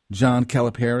 John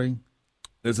Calipari.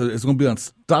 It's going to be an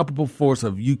unstoppable force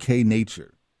of UK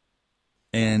nature.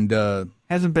 And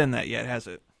hasn't been that yet, has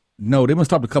it? No, they've been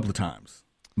stopped a couple of times.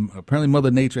 Apparently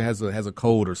Mother Nature has a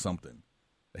cold or something,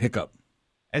 a hiccup.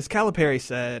 As Calipari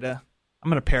said, I'm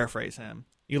going to paraphrase him,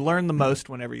 you learn the most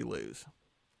whenever you lose.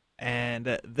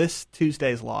 And this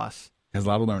Tuesday's loss has a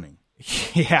lot of learning.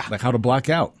 Yeah, like how to block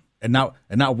out and not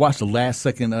watch the last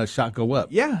second shot go up.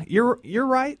 Yeah, you're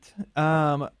right.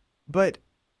 But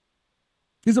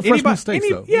he's a freshman mistake,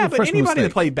 though. Yeah, but anybody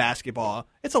that played basketball,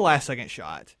 it's a last second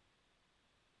shot.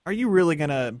 Are you really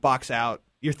gonna box out?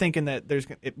 You're thinking that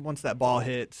once that ball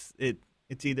hits, it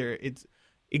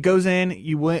goes in,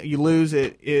 you win, you lose,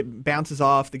 it bounces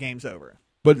off, the game's over.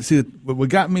 But see, what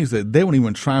got me is that they weren't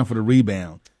even trying for the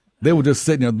rebound. They were just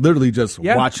sitting there, literally just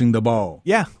watching the ball.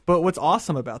 Yeah, but what's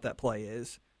awesome about that play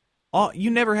is,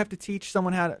 you never have to teach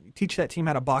that team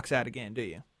how to box out again, do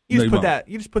you? You just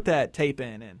put that tape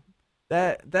in, and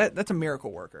that's a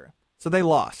miracle worker. So they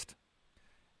lost.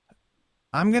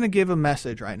 I'm going to give a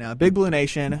message right now, Big Blue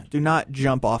Nation. Do not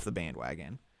jump off the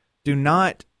bandwagon. Do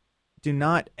not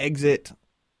exit.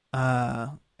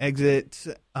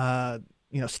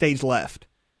 Stage left.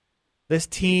 This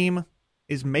team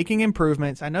is making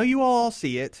improvements. I know you all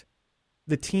see it.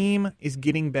 The team is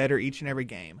getting better each and every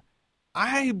game.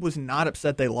 I was not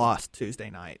upset they lost Tuesday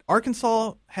night.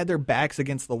 Arkansas had their backs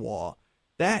against the wall.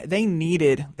 That they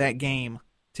needed that game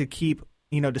to keep,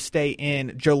 to stay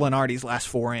in Joe Lunardi's last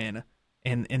four in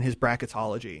his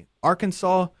bracketology.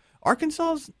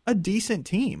 Arkansas's a decent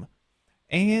team,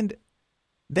 and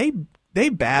they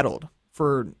battled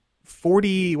for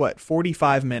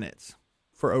 45 minutes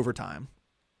for overtime.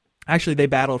 Actually, they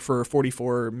battled for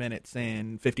 44 minutes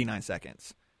and 59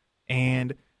 seconds.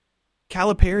 And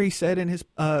Calipari said in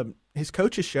his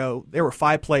coach's show there were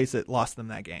 5 plays that lost them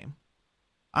that game.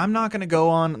 I'm not going to go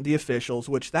on the officials,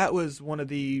 which that was one of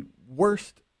the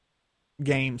worst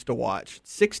games to watch.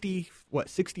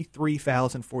 63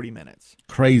 fouls in 40 minutes.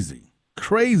 Crazy.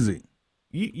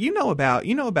 You know about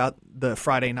the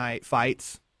Friday night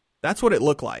fights. That's what it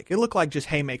looked like. It looked like just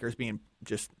haymakers being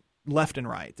just left and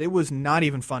right. It was not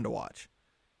even fun to watch.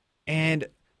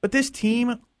 But this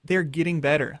team, they're getting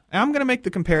better. And I'm going to make the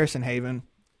comparison, Haven.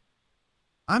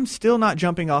 I'm still not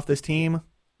jumping off this team.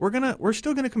 We're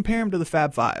still gonna compare them to the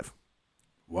Fab Five.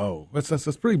 Whoa,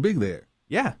 that's pretty big there.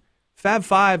 Yeah, Fab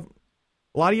Five.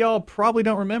 A lot of y'all probably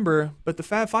don't remember, but the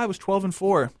Fab Five was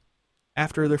 12-4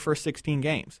 after their first 16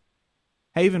 games.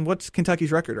 Haven, what's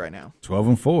Kentucky's record right now?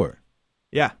 12-4.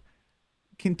 Yeah,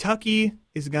 Kentucky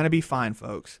is gonna be fine,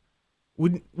 folks.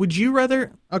 Would you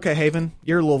rather? Okay, Haven,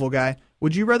 you're a Louisville guy.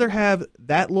 Would you rather have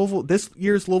this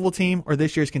year's Louisville team or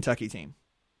this year's Kentucky team?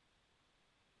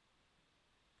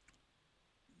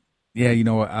 Yeah, you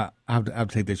know what? I have to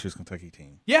take this year's Kentucky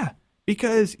team. Yeah,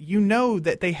 because you know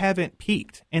that they haven't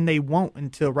peaked, and they won't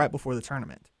until right before the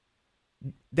tournament.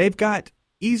 They've got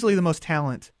easily the most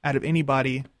talent out of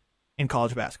anybody in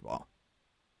college basketball.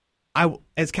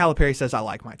 As Calipari says, I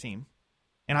like my team,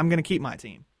 and I'm going to keep my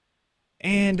team.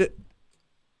 And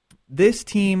this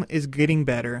team is getting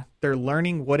better. They're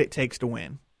learning what it takes to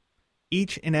win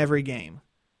each and every game.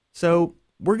 So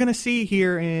we're going to see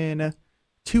here in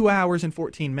 2 hours and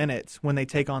 14 minutes when they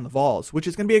take on the Vols, which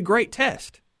is going to be a great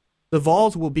test. The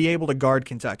Vols will be able to guard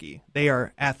Kentucky. They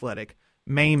are athletic.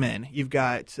 Mayman, you've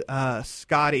got Jordan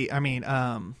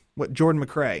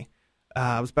McRae.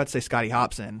 I was about to say Scotty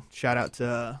Hobson. Shout out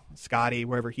to Scotty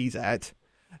wherever he's at.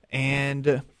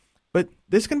 But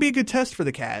this is going to be a good test for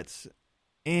the Cats.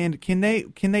 And can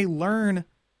they learn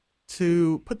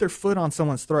to put their foot on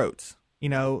someone's throats? You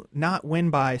know, not win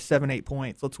by 7-8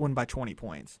 points. Let's win by 20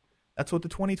 points. That's what the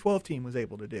 2012 team was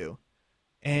able to do.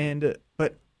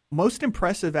 But most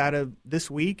impressive out of this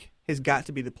week has got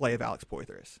to be the play of Alex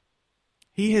Poythress.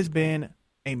 He has been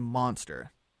a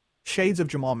monster. Shades of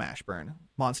Jamal Mashburn,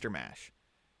 Monster Mash.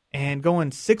 And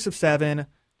going 6 of 7,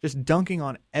 just dunking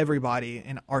on everybody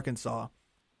in Arkansas.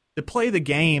 To play the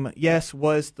game, yes,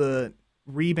 was the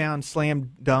rebound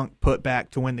slam dunk put back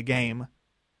to win the game.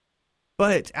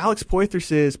 But Alex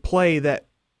Poythress's play that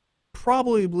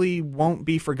probably won't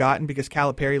be forgotten because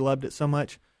Calipari loved it so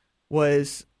much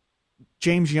was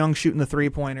James Young shooting the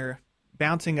three-pointer,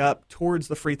 bouncing up towards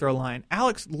the free throw line.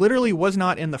 Alex literally was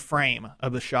not in the frame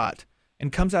of the shot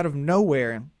and comes out of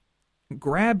nowhere,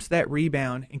 grabs that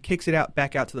rebound, and kicks it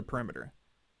back out to the perimeter.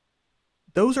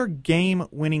 Those are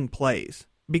game-winning plays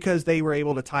because they were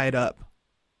able to tie it up.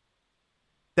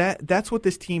 That's what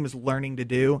this team is learning to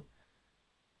do.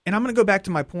 And I'm going to go back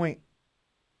to my point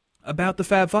about the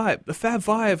Fab Five. The Fab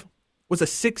Five was a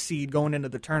 6 seed going into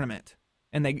the tournament,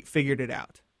 and they figured it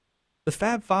out. The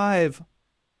Fab Five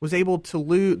was able to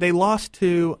lose. They lost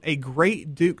to a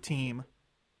great Duke team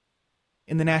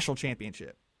in the national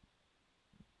championship.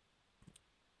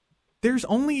 There's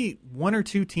only 1 or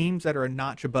 2 teams that are a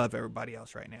notch above everybody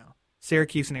else right now,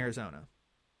 Syracuse and Arizona.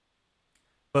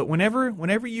 But whenever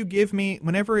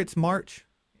it's March,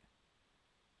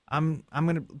 I'm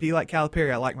going to be like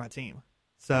Calipari. I like my team.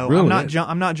 So really?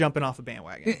 I'm not jumping off the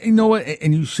bandwagon. You know what?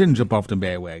 And you shouldn't jump off the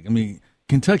bandwagon. I mean,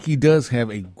 Kentucky does have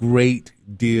a great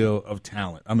deal of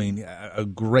talent. I mean, a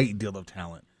great deal of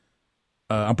talent.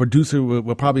 Our producer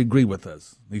will probably agree with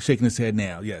us. He's shaking his head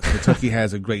now. Yes, Kentucky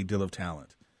has a great deal of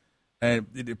talent. And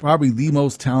they're probably the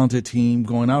most talented team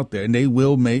going out there. And they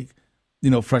will make,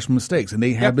 freshman mistakes. And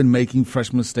they have been making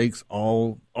freshman mistakes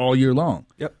all year long.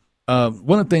 Yep.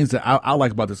 One of the things that I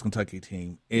like about this Kentucky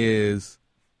team is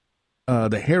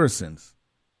the Harrisons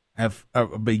are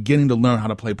beginning to learn how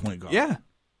to play point guard. Yeah.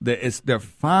 They're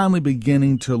finally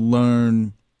beginning to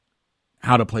learn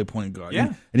how to play point guard.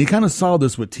 Yeah. And you kind of saw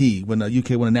this with Teague when the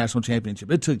UK won a national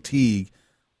championship. It took Teague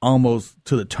almost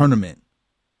to the tournament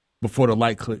before the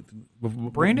light clicked.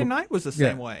 Brandon Knight was the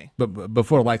same way. But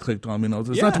before the light clicked on,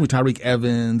 it's not with Tyreek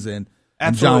Evans and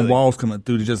John Wall's coming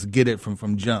through to just get it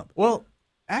from jump. Well,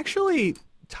 actually,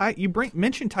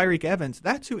 mentioned Tyreek Evans.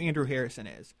 That's who Andrew Harrison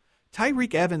is.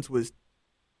 Tyreek Evans was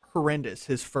horrendous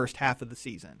his first half of the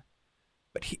season.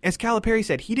 But as Calipari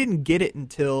said, he didn't get it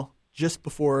until just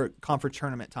before conference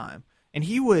tournament time. And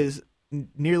he was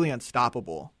nearly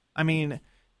unstoppable. I mean,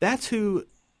 that's who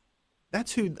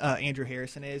Andrew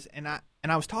Harrison is. And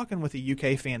I was talking with a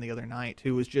UK fan the other night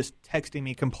who was just texting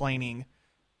me complaining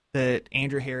that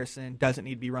Andrew Harrison doesn't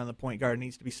need to be running the point guard. It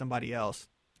needs to be somebody else.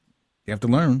 You have to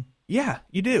learn. Yeah,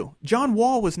 you do. John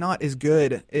Wall was not as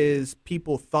good as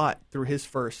people thought through his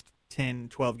first 10,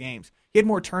 12 games. He had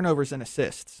more turnovers than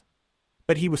assists,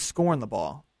 but he was scoring the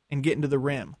ball and getting to the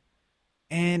rim.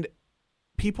 And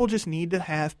people just need to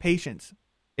have patience.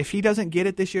 If he doesn't get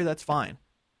it this year, that's fine.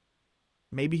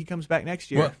 Maybe he comes back next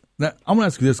year. Well, now, I'm going to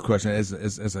ask you this question as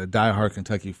a diehard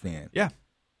Kentucky fan. Yeah.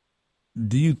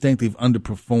 Do you think they've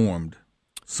underperformed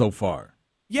so far?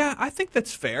 Yeah, I think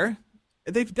that's fair.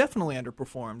 They've definitely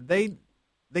underperformed.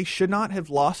 They should not have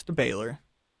lost to Baylor.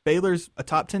 Baylor's a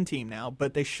top 10 team now,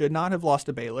 but they should not have lost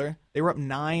to Baylor. They were up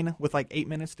 9 with like 8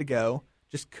 minutes to go.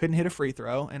 Just couldn't hit a free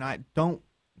throw. And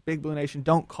Big Blue Nation,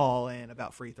 don't call in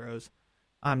about free throws.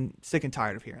 I'm sick and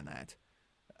tired of hearing that.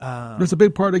 It's a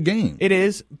big part of the game. It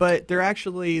is, but they're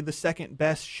actually the second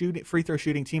best free throw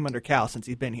shooting team under Cal since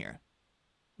he's been here.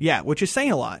 Yeah, which is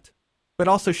saying a lot, but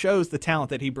also shows the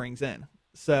talent that he brings in.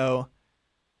 So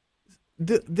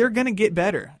they're going to get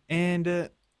better, and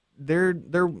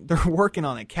they're working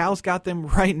on it. Cal's got them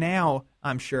right now,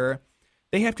 I'm sure.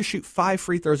 They have to shoot 5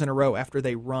 free throws in a row after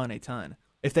they run a ton.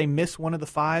 If they miss one of the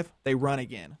 5, they run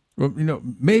again. Well,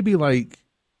 maybe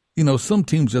some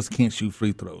teams just can't shoot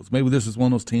free throws. Maybe this is one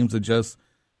of those teams that just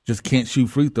can't shoot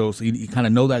free throws. So you kind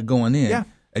of know that going in. Yeah.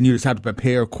 And you just have to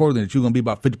prepare accordingly that you're going to be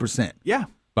about 50%. Yeah.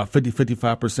 About 50,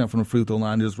 55% from the free throw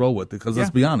line, just roll with it. Because let's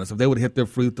be honest, if they would have hit their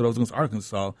free throws against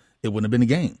Arkansas, it wouldn't have been a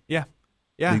game. Yeah.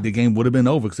 Yeah. The game would have been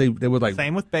over because they were like.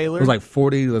 Same with Baylor. It was like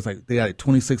 40. It was like they had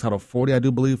 26 out of 40, I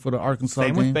do believe, for the Arkansas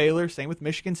game. Same with Baylor. Same with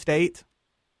Michigan State.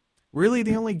 Really,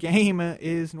 the only game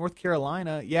is North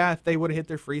Carolina. Yeah, if they would have hit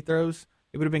their free throws,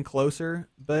 it would have been closer.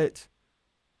 But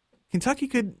Kentucky,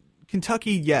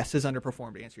 yes, has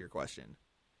underperformed, to answer your question.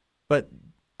 But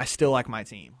I still like my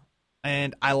team,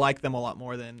 and I like them a lot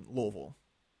more than Louisville.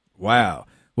 Wow.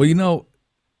 Well,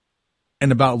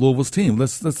 and about Louisville's team,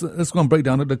 let's go and break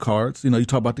down the cards. You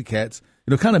talk about the Cats.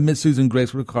 Kind of midseason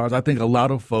grace for the Cards. I think a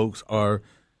lot of folks are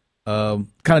kind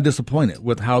of disappointed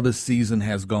with how this season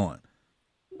has gone.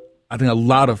 I think a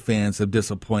lot of fans have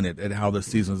disappointed at how the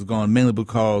season has gone, mainly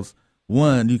because,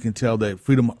 one, you can tell that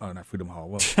not Freedom Hall,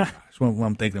 gosh, what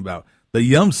I'm thinking about. The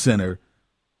Yum Center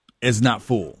is not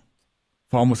full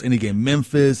for almost any game.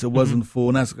 Memphis, it wasn't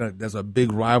full, and that's a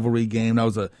big rivalry game.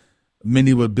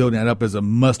 Many were building that up as a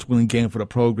must-win game for the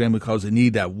program because they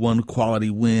need that one quality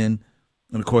win.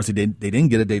 And, of course, they didn't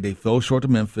get it. They fell short to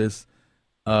Memphis.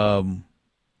 And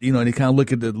you kind of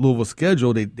look at the Louisville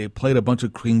schedule. They played a bunch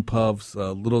of cream puffs,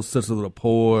 Little Sisters of the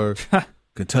Poor,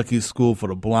 Kentucky School for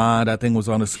the Blind, I think was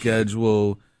on the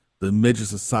schedule, the Midget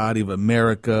Society of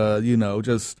America,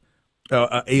 just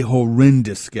a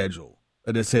horrendous schedule.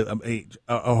 They say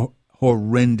a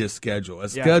horrendous schedule. A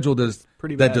schedule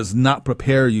that does not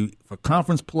prepare you for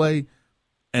conference play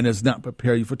and does not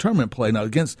prepare you for tournament play. Now,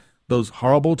 against those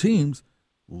horrible teams,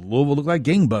 Louisville looked like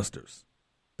gangbusters.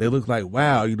 They look like,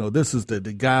 wow, this is the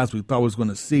guys we thought we was going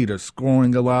to see. They're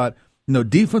scoring a lot.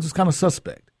 Defense is kind of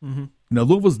suspect. Mm-hmm.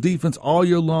 Louisville's defense all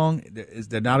year long,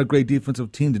 they're not a great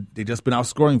defensive team. They've just been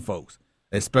outscoring folks,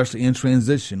 especially in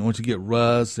transition. Once you get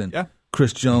Russ and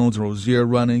Chris Jones and Rozier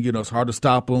running, it's hard to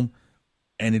stop them.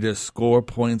 And they just score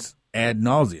points ad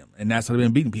nauseum. And that's how they've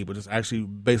been beating people, just actually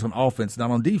based on offense,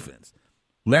 not on defense.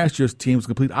 Last year's team was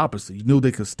the complete opposite. You knew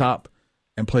they could stop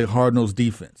and play hard-nosed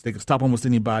defense. They could stop almost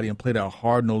anybody and play that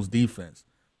hard-nosed defense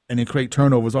and then create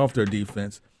turnovers off their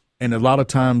defense. And a lot of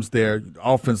times their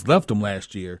offense left them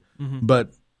last year. Mm-hmm.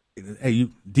 But, hey,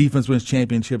 defense wins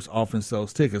championships, offense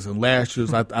sells tickets. And last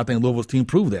year's, I think Louisville's team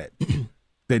proved that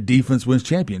defense wins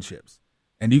championships.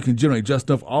 And you can generate just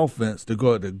enough offense to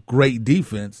go to great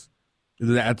defense.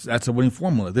 That's a winning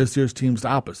formula. This year's team's the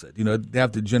opposite. They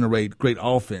have to generate great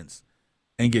offense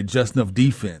and get just enough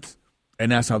defense.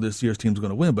 And that's how this year's team's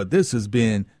going to win. But this has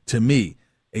been, to me,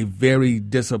 a very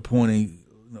disappointing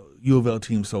U of L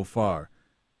team so far.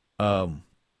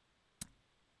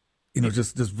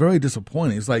 Just very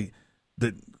disappointing. It's like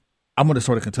I'm going to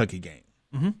start a Kentucky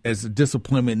game as a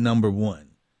disappointment number one.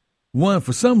 One,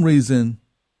 for some reason,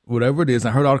 whatever it is,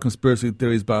 I heard all the conspiracy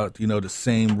theories about, the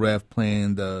same ref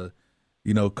playing the,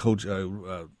 coach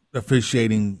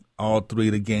officiating all 3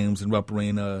 of the games in Rupp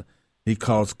Arena. He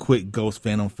calls quick ghost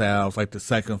phantom fouls, like the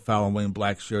second foul on Wayne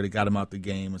Blackshear. They got him out the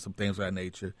game and some things of that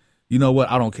nature. You know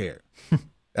what? I don't care.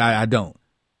 I don't.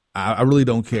 I really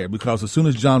don't care because as soon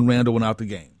as John Randall went out the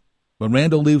game, when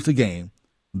Randall leaves the game,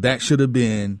 that should have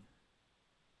been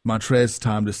Montrez's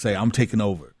time to say, I'm taking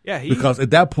over. Yeah, because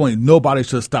at that point, nobody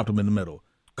should have stopped him in the middle.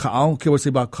 I don't care what you say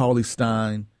about Cauley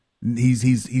Stein.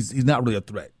 He's not really a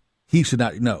threat. He should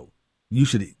not. No, you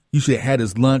should have had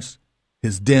his lunch,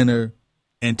 his dinner,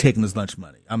 and taking his lunch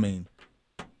money. I mean,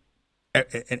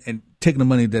 and taking the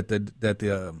money that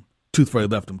the Tooth Fairy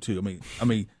left him too. I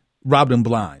mean, robbed him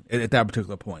blind at that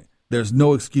particular point. There's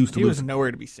no excuse to He lose. was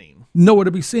nowhere to be seen. Nowhere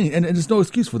to be seen, and there's no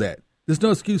excuse for that. There's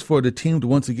no excuse for the team to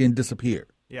once again disappear.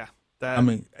 Yeah.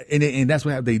 And that's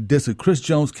what happened. They disappeared. Chris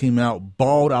Jones came out,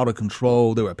 balled out of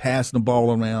control. They were passing the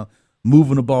ball around,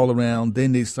 moving the ball around.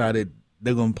 Then they decided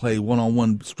they're going to play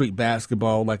one-on-one street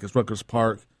basketball like it's Rutgers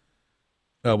Park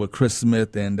with Chris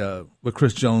Smith and with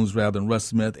Chris Jones rather than Russ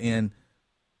Smith. And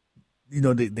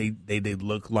they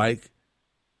look like,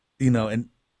 and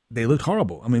they looked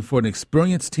horrible. I mean, for an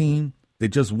experienced team, they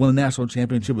just won a national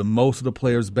championship with most of the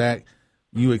players back.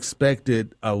 You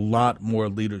expected a lot more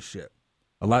leadership.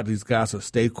 A lot of these guys to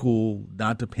stay cool,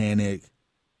 not to panic.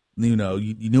 You know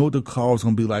what the call is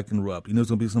going to be like in Rupp. You know there's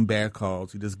going to be some bad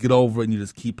calls. You just get over it and you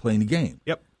just keep playing the game.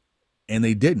 Yep. And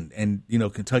they didn't. And,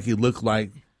 Kentucky looked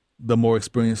like the more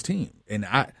experienced team. And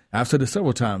I've said it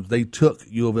several times. They took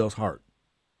U of L's heart.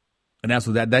 And that's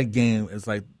what that game is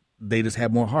like. They just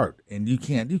had more heart. And you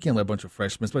can't let a bunch of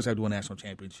freshmen, especially after a national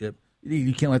championship,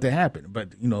 you can't let that happen.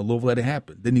 But, Louisville let it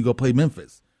happen. Then you go play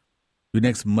Memphis. Your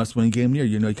next must-win game there,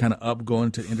 you're kind of up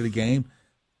going to the end of the game,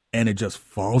 and it just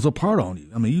falls apart on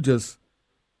you. I mean,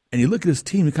 and you look at this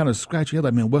team, you kind of scratch your head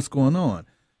like, man, what's going on?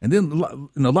 And then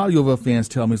a lot of U of L fans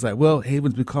tell me, it's like, well,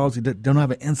 Haven's because they don't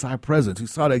have an inside presence. We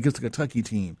saw that against the Kentucky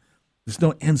team. There's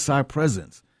no inside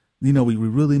presence. We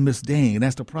really miss Dane, and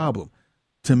that's the problem.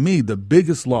 To me, the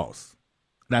biggest loss,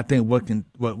 and I think what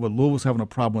Louisville's having a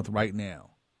problem with right now,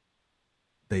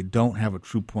 they don't have a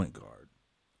true point guard.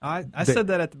 I said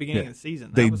that at the beginning of the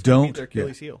season. They don't. Their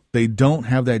Achilles heel. They don't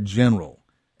have that general,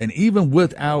 and even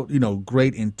without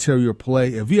great interior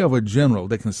play, if you have a general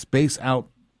that can space out,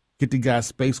 get the guy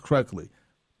spaced correctly,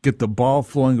 get the ball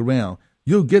flowing around,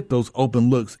 you'll get those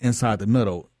open looks inside the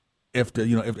middle. If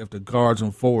the guards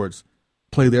and forwards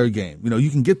play their game, you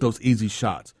can get those easy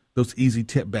shots, those easy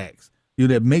tip backs.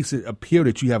 That makes it appear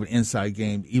that you have an inside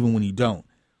game even when you don't.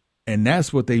 And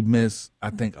that's what they miss,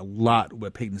 I think, a lot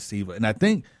with Peyton Siva. And I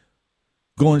think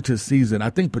going into the season,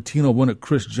 I think Pitino wanted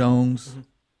Chris Jones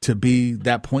to be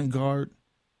that point guard.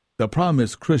 The problem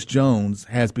is Chris Jones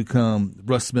has become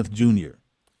Russ Smith Jr.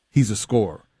 He's a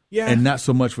scorer. Yeah. And not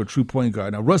so much for a true point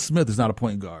guard. Now, Russ Smith is not a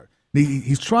point guard.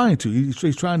 He's trying to.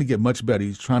 He's trying to get much better.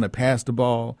 He's trying to pass the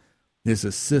ball. His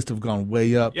assists have gone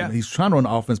way up. Yeah. He's trying to run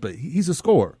offense, but he's a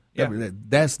scorer. Yeah.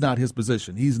 That's not his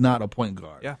position. He's not a point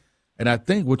guard. Yeah. And I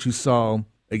think what you saw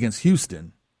against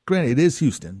Houston, granted, it is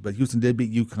Houston, but Houston did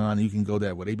beat UConn, and you can go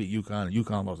that way. They beat UConn, and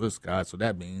UConn lost this guy, so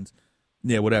that means,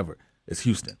 whatever. It's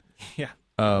Houston. Yeah.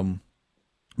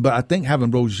 But I think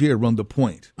having Rozier run the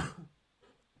point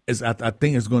I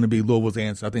think it's going to be Louisville's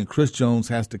answer. I think Chris Jones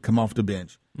has to come off the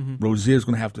bench. Mm-hmm. Rozier's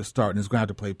going to have to start, and he's going to have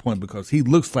to play point because he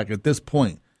looks like at this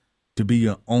point to be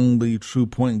your only true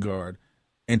point guard.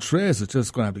 And Trez is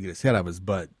just going to have to get his head out of his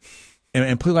butt.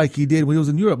 And play like he did when he was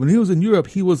in Europe. When he was in Europe,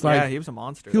 he was like he was a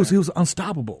monster. He was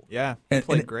unstoppable. Yeah, he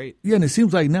played great. Yeah, and it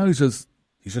seems like now he's just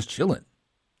chilling.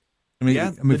 I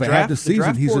mean, for half the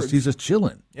season, he's just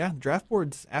chilling. Yeah, draft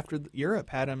boards after Europe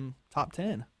had him top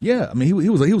 10. Yeah, I mean, he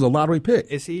was a lottery pick.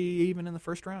 Is he even in the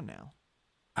first round now?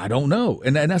 I don't know,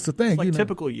 and that's the thing. It's like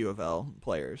typical U of L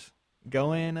players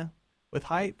go in with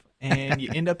hype, and you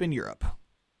end up in Europe.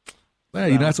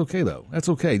 Well, that's okay though. That's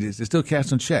okay. It's still cash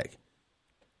and check.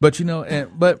 But you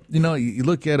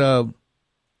look at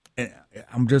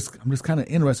I'm just kind of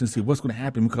interested to see what's going to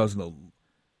happen because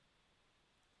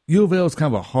U of L is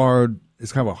kind of a hard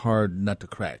nut to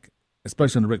crack,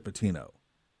 especially under Rick Pitino,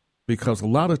 because a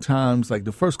lot of times, like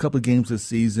the first couple of games this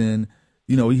season,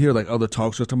 we hear like other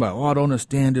talk shows talking about, I don't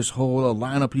understand this whole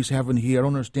lineup he's having here. I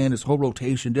don't understand this whole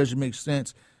rotation. Doesn't make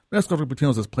sense. But that's because Rick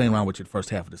Pitino's just playing around with you the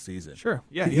first half of the season. Sure,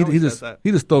 yeah, he does that.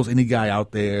 He just throws any guy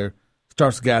out there.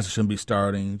 Starts guys that shouldn't be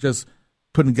starting, just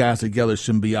putting guys together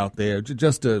shouldn't be out there.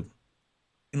 Just to,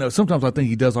 sometimes I think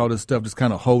he does all this stuff, just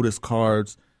kind of hold his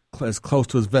cards as close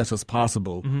to his vest as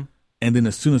possible. Mm-hmm. And then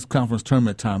as soon as conference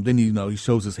tournament time, then he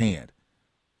shows his hand.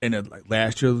 And like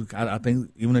last year, I think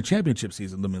even the championship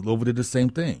season, Louisville did the same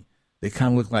thing. They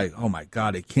kind of look like, oh my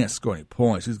God, they can't score any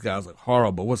points. These guys look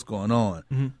horrible. What's going on?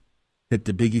 Mm-hmm. Hit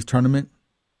the Big East tournament,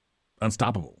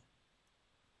 unstoppable.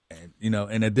 And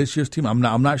and at this year's team, I'm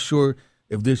not sure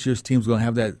if this year's team's going to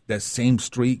have that same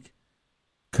streak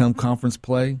come conference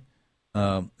play.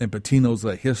 And Pitino's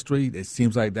history, it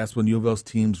seems like that's when U of L's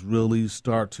teams really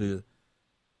start to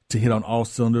hit on all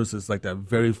cylinders. It's like that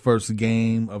very first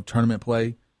game of tournament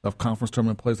play, of conference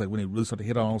tournament play, it's like when they really start to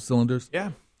hit on all cylinders.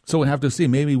 Yeah. So we'll have to see.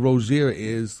 Maybe Rozier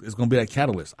is going to be that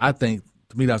catalyst. I think,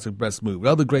 to me, that's the best move. The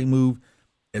other great move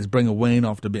is bringing Wayne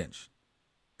off the bench,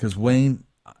 because Wayne,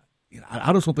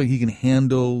 I just don't think he can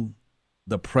handle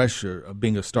the pressure of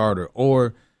being a starter.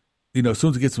 Or, as soon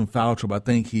as he gets some foul trouble, I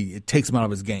think it takes him out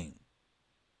of his game.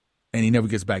 and he never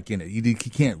gets back in it. He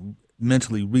can't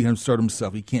mentally reinsert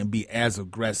himself. He can't be as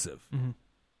aggressive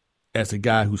as a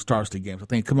guy who starts the game. So I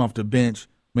think coming off the bench,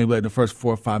 maybe let the first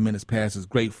 4 or 5 minutes pass is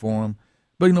great for him.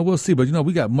 But, we'll see. But,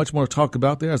 we got much more to talk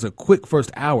about there. It was a quick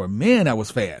first hour. Man, that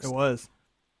was fast. It was.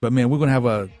 But, man, we're going to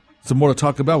have some more to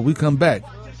talk about when we come back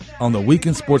on the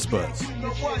Weekend Sports Buzz.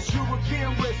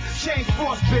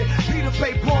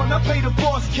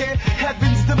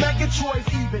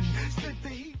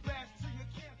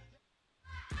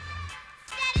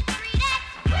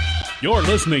 You're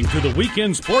listening to the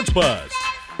Weekend Sports Buzz.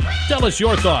 Tell us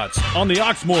your thoughts on the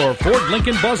Oxmoor Ford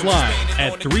Lincoln Buzz Line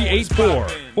at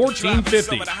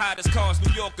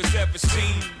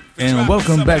 384-1450. And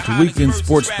welcome back to Weekend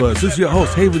Sports Buzz. This is your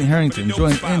host, Haven Harrington,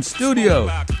 joined in studio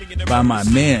by my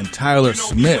man, Tyler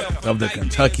Smith of the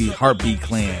Kentucky Heartbeat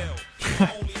Clan.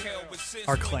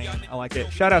 Our clan. I like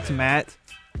it. Shout out to Matt.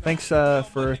 Thanks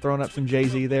for throwing up some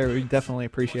Jay-Z there. We definitely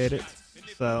appreciate it.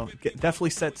 So definitely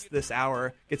gets this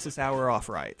hour off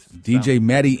right. DJ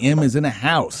Matty M is in the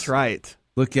house. That's right.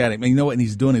 Look at him. And you know what? And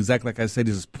he's doing exactly like I said.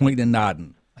 He's just pointing and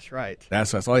nodding. That's right.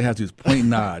 That's all he has to do is point and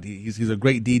nod. He's a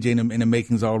great DJ in the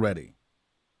makings already.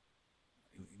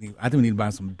 I think we need to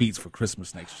buy some beats for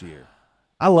Christmas next year.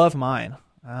 I love mine.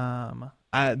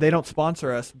 They don't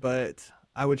sponsor us, but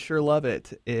I would sure love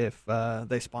it if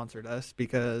they sponsored us,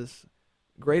 because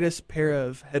greatest pair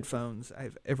of headphones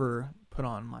I've ever put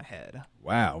on my head.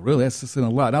 Wow, really? That's just in a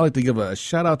lot. I'd like to give a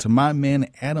shout-out to my man,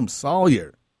 Adam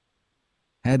Sawyer.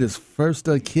 Had his first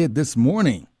kid this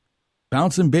morning.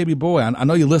 Bouncing baby boy. I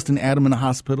know you're listening, Adam, in the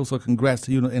hospital, so congrats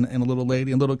to you and a little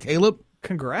lady and little Caleb.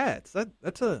 Congrats.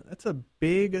 That's a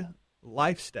big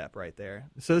life step right there.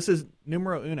 So this is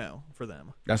numero uno for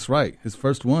them. That's right. His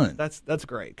first one. That's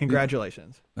great.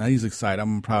 Congratulations. Now he's excited.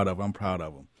 I'm proud of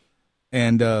him.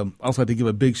 And also like to give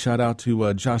a big shout-out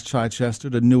to Josh Chichester,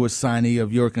 the newest signee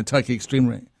of your Kentucky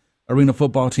Extreme Arena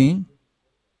football team.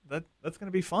 That's going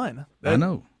to be fun. I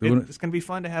know. It's going to be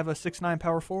fun to have a 6'9"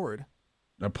 power forward.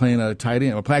 They're playing a tight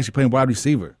end. We're actually playing wide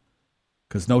receiver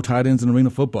because no tight ends in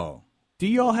arena football. Do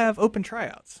you all have open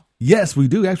tryouts? Yes, we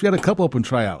do. Actually, we had a couple open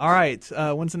tryouts. All right.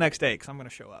 When's the next day? Because I'm going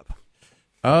to show up.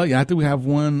 Yeah, I think we have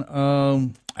one.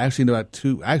 Actually, about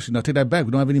two. Actually, no, take that back.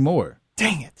 We don't have any more.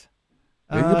 Dang it.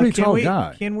 You're a pretty tall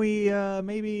guy. Can we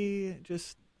maybe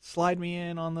just slide me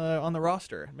in on the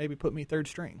roster? Maybe put me third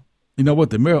string. You know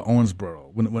what? The mayor of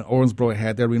Owensboro, when Owensboro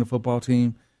had their arena football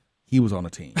team, he was on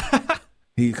the team.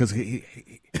 Because he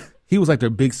was like their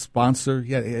big sponsor.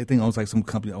 Yeah, I think owns like some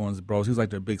company, Owensboro. He was like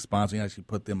their big sponsor. He actually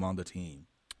put them on the team.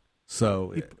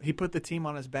 So he put the team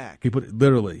on his back. He put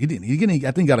literally. He didn't.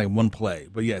 I think he got like one play,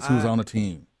 but yes, he was on the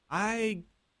team. I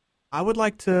would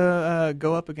like to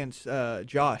go up against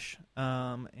Josh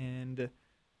and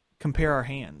compare our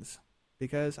hands,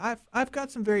 because I've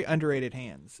got some very underrated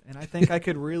hands, and I think I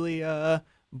could really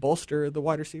bolster the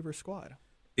wide receiver squad.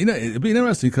 You know, it'd be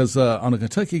interesting because on the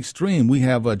Kentucky Extreme, we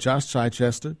have Josh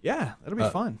Chichester. Yeah, that'll be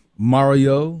fun.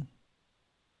 Mario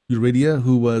Uridia,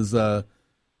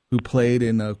 who played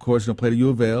in, of course, played at U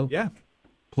of L. Yeah,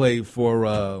 played for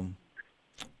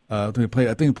I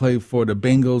think played for the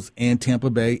Bengals and Tampa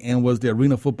Bay, and was the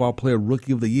Arena Football Player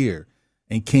Rookie of the Year,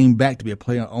 and came back to be a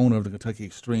player owner of the Kentucky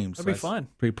Extreme. That'd be fun.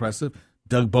 Pretty impressive.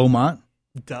 Doug Beaumont.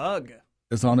 Doug.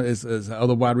 Is on as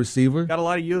other wide receiver. Got a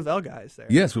lot of U of L guys there.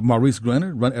 Yes, with Maurice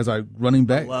Grenner as our running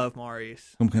back. I love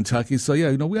Maurice from Kentucky. So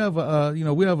yeah, we have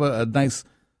a nice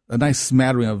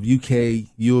smattering of UK,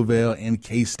 U of L, and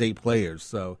K-State players.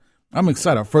 So I'm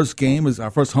excited. Our first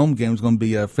home game is going to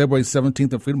be February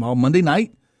 17th at Freedom Hall, Monday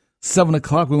night,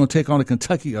 7:00. We're going to take on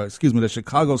the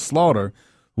Chicago Slaughter,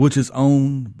 which is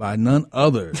owned by none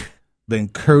other than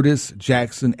Curtis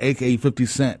Jackson, aka 50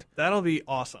 Cent. That'll be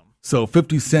awesome. So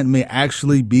 50 Cent may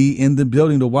actually be in the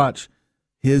building to watch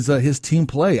his team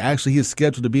play. Actually, he is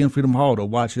scheduled to be in Freedom Hall to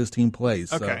watch his team play.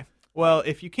 So okay. Well,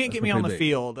 if you can't get me on the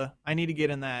field, I need to get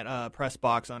in that press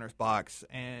box, owner's box,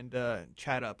 and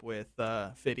chat up with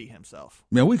Fitty himself.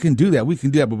 Man, we can do that.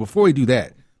 But before we do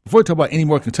that, before we talk about any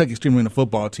more Kentucky Extreme Arena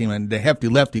football team and the hefty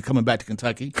lefty coming back to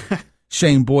Kentucky,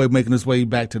 Shane Boyd making his way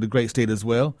back to the great state as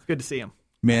well. It's good to see him.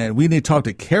 Man, we need to talk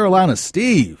to Carolina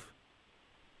Steve.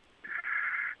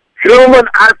 Gentlemen,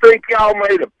 I think y'all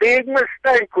made a big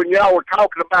mistake when y'all were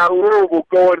talking about Louisville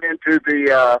going into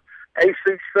the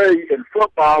ACC in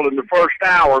football in the first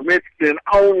hour, mentioning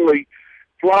only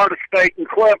Florida State and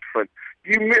Clemson.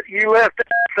 You left out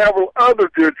several other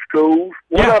good schools,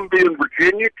 one of them being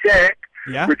Virginia Tech,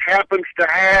 which happens to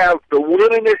have the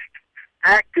winningest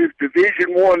active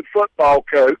Division I football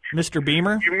coach. Mr.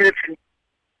 Beamer? You mentioned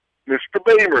Mr.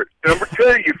 Beamer. Number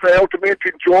two, you failed to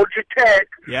mention Georgia Tech,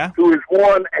 who has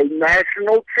won a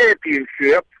national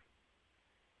championship.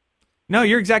 No,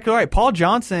 you're exactly right. Paul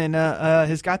Johnson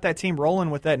has got that team rolling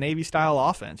with that Navy-style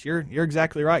offense. You're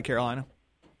exactly right, Carolina.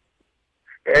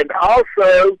 And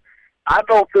also, I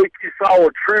don't think you saw a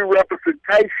true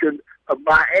representation of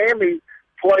Miami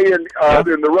playing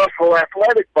in the Russell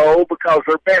Athletic Bowl because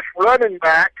their best running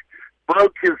back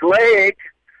broke his leg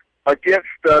against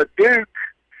Duke.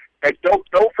 And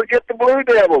don't forget the Blue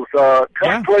Devils.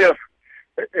 Cutcliffe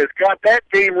has got that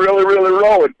team really, really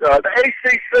rolling. The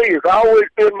ACC has always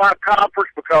been my conference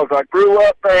because I grew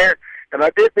up there, and I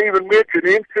didn't even mention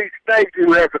NC State,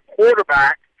 who has a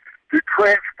quarterback who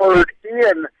transferred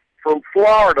in from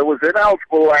Florida, was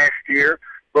ineligible last year,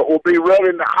 but will be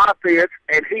running the offense,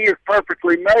 and he is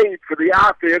perfectly made for the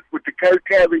offense with the coach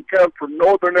having come from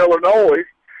Northern Illinois.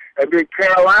 And then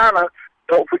Carolina,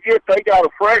 don't forget they got a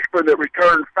freshman that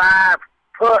returned 5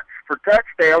 punts for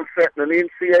touchdowns, setting an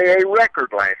NCAA record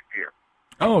last year.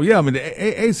 Oh, yeah. I mean,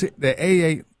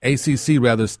 the AACC,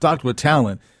 rather, stocked with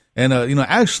talent. And,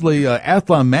 actually,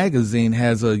 Athlon Magazine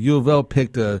has U of L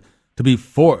picked to be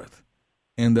 4th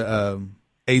in the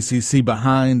ACC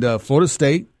behind Florida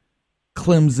State,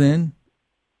 Clemson,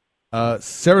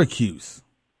 Syracuse.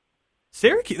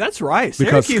 Syracuse, that's right.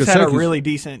 Syracuse had a really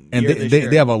decent year this year.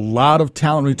 They have a lot of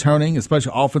talent returning,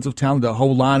 especially offensive talent. The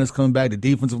whole line is coming back. The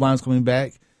defensive line is coming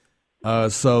back.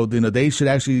 So they should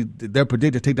actually, they're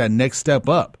predicted to take that next step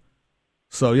up.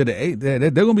 So yeah, they're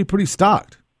going to be pretty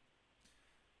stocked.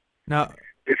 Now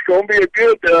it's going to be a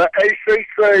good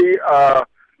ACC.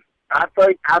 I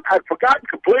think I'd forgotten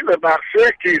completely about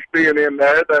Syracuse being in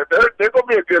there. They're going to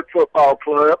be a good football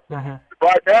club. Mm-hmm.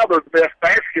 Right now, they're the best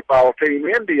basketball team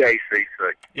in the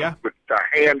ACC. Yeah, with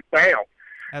hands down.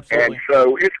 Absolutely. And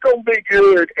so it's going to be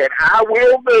good. And I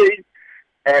will be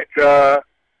at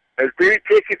as many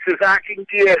tickets as I can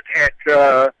get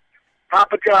at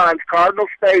Papa John's Cardinal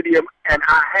Stadium, and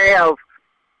I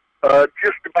have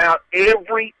just about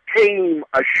every team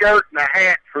a shirt and a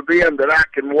hat for them that I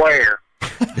can wear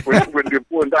when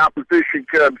the opposition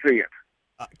comes in.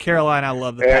 Carolina, I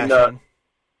love the passion.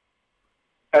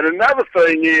 And another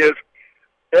thing is,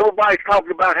 everybody's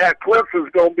talking about how Clemson's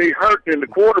going to be hurting in the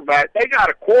quarterback. They got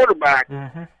a quarterback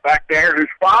back there whose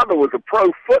father was a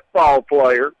pro football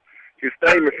player. His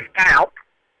name is Stout.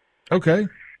 Okay.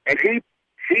 And he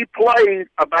played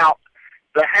about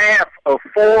the half of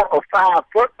 4 or 5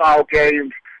 football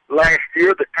games last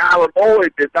year that Tyler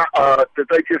Boyd did not, that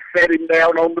they just set him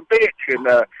down on the bench. And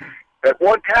at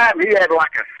one time, he had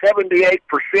like a 78%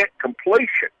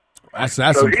 completion. That's so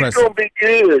impressive. He's going to be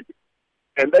good.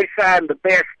 And they signed the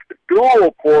best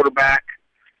dual threat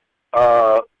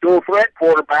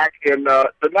quarterback in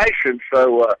the nation.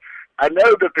 So I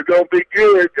know that they're going to be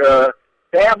good.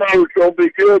 Dabo's going to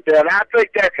be good. And I think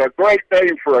that's a great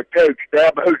name for a coach,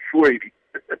 Dabo Sweetie.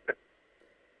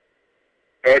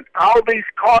 And all these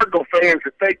Cardinal fans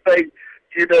that think they,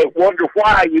 wonder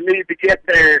why you need to get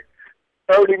there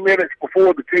 30 minutes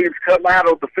before the teams come out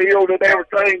on the field and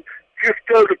everything, just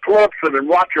go to Clemson and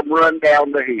watch them run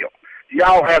down the hill.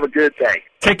 Y'all have a good day.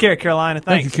 Take care, Carolina.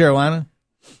 Thanks. Thank you, Carolina.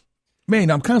 Man,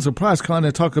 I'm kind of surprised,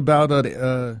 Carolina, to talk about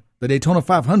the Daytona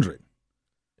 500,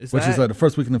 which is the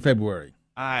first weekend of February.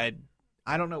 I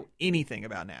don't know anything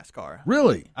about NASCAR.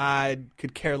 Really? I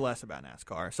could care less about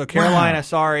NASCAR. So, Carolina,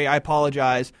 Sorry, I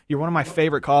apologize. You're one of my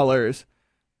favorite callers,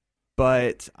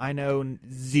 but I know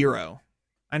zero.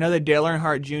 I know that Dale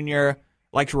Earnhardt Jr.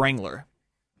 likes Wrangler.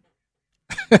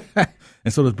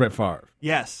 And so does Brett Favre.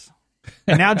 Yes.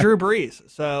 And now Drew Brees.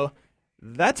 So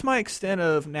that's my extent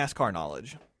of NASCAR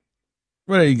knowledge.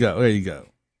 Well, there you go.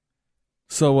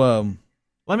 So I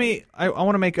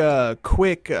want to make a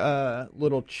quick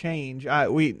little change.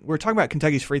 We're talking about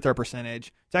Kentucky's free throw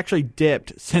percentage. It's actually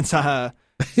dipped since their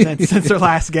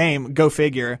last game. Go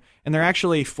figure. And they're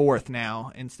actually 4th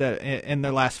now in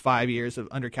their last 5 years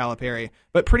under Calipari,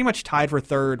 but pretty much tied for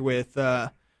 3rd with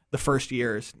the first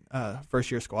year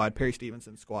squad, Perry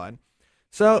Stevenson's squad.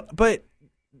 So, but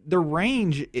the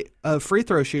range of free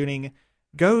throw shooting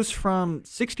goes from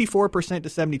 64% to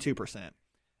 72%.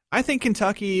 I think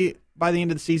Kentucky, by the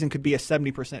end of the season, could be a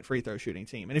 70% free throw shooting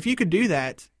team. And if you could do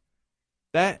that,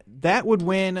 that would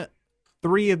win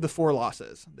 3 of the 4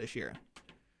 losses this year.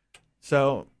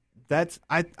 So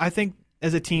I think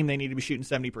as a team they need to be shooting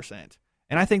 70%.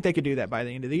 And I think they could do that by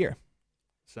the end of the year.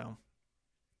 So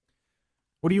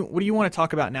what do you want to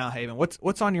talk about now, Haven?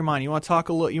 What's on your mind? You want to talk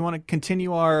a little? You want to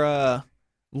continue our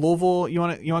Louisville? You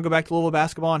want to go back to Louisville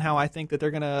basketball and how I think that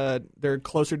they're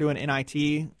closer to an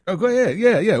NIT? Oh, go ahead.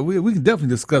 Yeah. We can definitely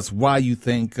discuss why you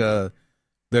think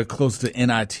they're close to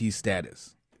NIT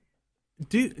status.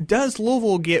 Does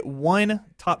Louisville get one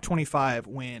top 25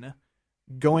 win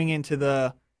going into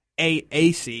the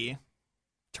AAC,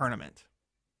 tournament?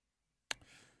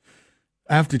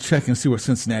 I have to check and see where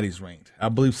Cincinnati's ranked. I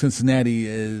believe Cincinnati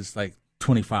is like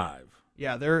 25.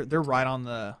 Yeah, they're right on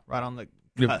the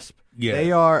cusp. Yeah. They're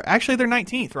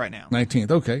 19th right now.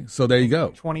 19th. Okay, so there you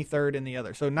go. 23rd in the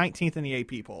other. So 19th in the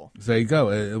AP poll. There you go.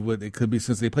 It could be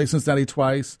since they play Cincinnati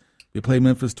twice, they play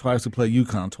Memphis twice, they play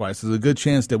UConn twice. There's a good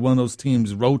chance that one of those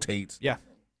teams rotates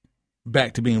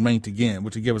back to being ranked again,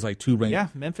 which would give us like two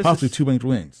ranked, possibly two ranked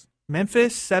wins.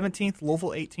 Memphis 17th,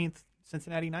 Louisville 18th,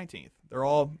 Cincinnati 19th. They're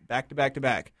all back to back to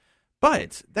back.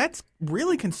 But that's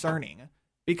really concerning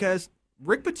because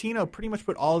Rick Pitino pretty much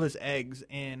put all of his eggs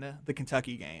in the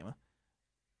Kentucky game,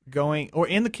 or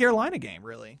in the Carolina game,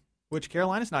 really, which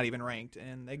Carolina's not even ranked,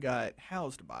 and they got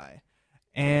housed by.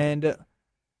 And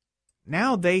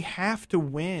now they have to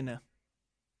win.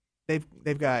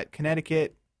 They've got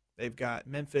Connecticut, they've got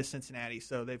Memphis, Cincinnati,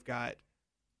 so they've got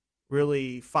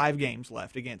really 5 games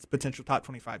left against potential top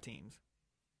 25 teams.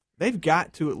 They've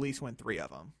got to at least win 3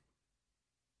 of them.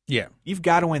 Yeah. You've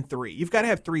got to win 3. You've got to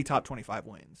have 3 top 25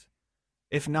 wins.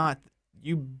 If not,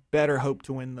 you better hope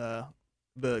to win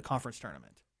the conference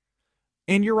tournament.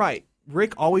 And you're right.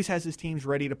 Rick always has his teams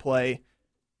ready to play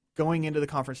going into the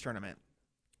conference tournament.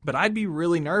 But I'd be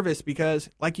really nervous because,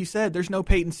 like you said, there's no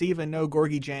Peyton Siva and no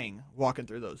Gorgie Jang walking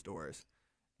through those doors.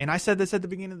 And I said this at the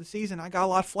beginning of the season. I got a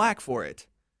lot of flack for it.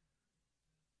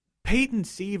 Peyton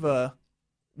Siva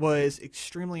was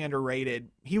extremely underrated.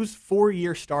 He was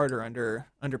 4-year starter under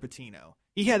Pitino.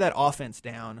 He had that offense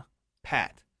down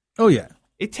pat. Oh, yeah.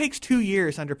 It takes 2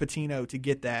 years under Pitino to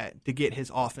get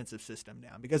his offensive system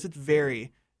down because it's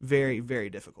very, very,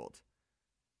 very difficult.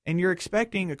 And you're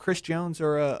expecting a Chris Jones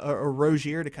or a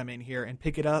Rozier to come in here and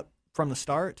pick it up from the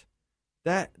start.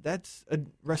 That's a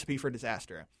recipe for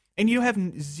disaster. And you have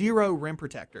 0 rim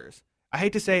protectors. I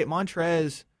hate to say it,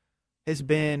 Montrez has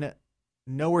been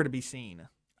nowhere to be seen.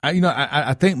 I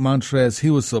think Montrez,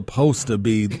 he was supposed to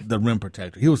be the rim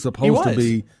protector. He was supposed to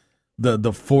be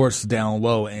the force down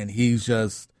low, and he's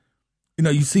just,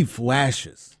 you see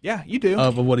flashes. Yeah, you do.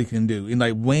 Of what he can do. And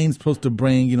like Wayne's supposed to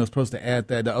bring, supposed to add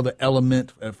the other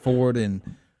element forward. And,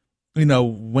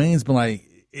 Wayne's been like,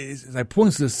 it's like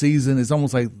points this season, it's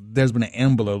almost like there's been an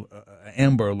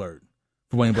Amber Alert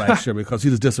for Wayne Blackshear because he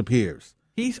just disappears.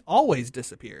 He's always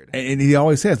disappeared. And he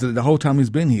always has the whole time he's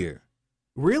been here.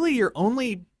 Really, your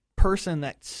only person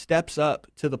that steps up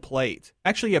to the plate,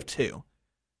 actually you have 2,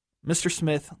 Mr.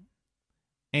 Smith.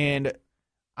 And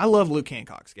I love Luke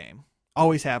Hancock's game.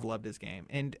 Always have loved his game.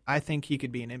 And I think he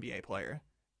could be an NBA player.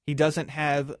 He doesn't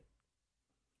have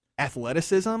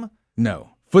athleticism.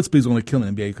 No. Foot speed's going to kill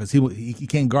an NBA because he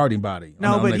can't guard anybody.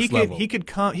 No, but he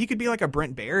could be like a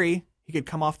Brent Barry. He could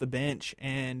come off the bench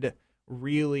and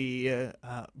really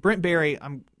Brent Barry,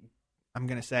 I'm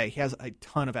going to say, he has a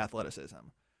ton of athleticism.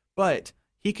 But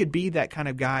he could be that kind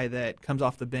of guy that comes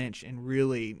off the bench and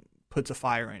really puts a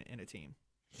fire in a team.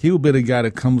 He will be the guy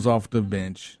that comes off the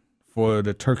bench for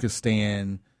the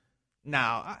Turkestan. No,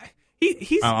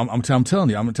 I'm telling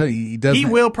you, he does. He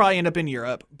will probably end up in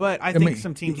Europe, but I think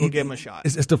some teams will give him a shot.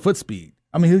 It's the foot speed.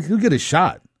 I mean, he'll get a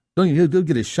shot. He'll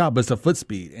get a shot, but it's the foot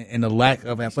speed and the lack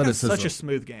of athleticism. Such a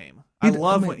smooth game. I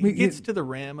love when he gets to the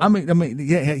rim.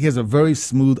 He has a very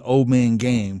smooth old man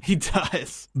game. He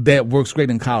does. That works great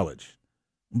in college,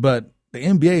 but the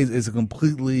NBA is a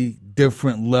completely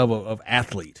different level of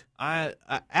athlete.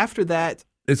 After that,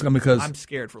 it's because I'm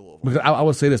scared for Louisville. Because I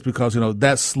would say this because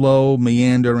that slow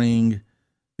meandering,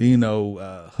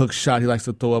 hook shot he likes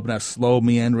to throw up, and that slow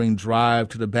meandering drive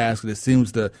to the basket. It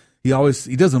seems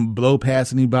he doesn't blow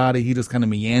past anybody. He just kind of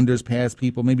meanders past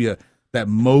people. Maybe that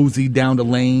mosey down the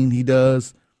lane he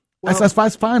does. Well,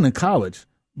 that's fine in college,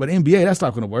 but NBA that's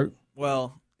not going to work.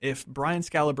 Well, if Brian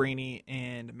Scalabrine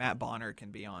and Matt Bonner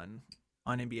can be on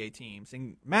NBA teams,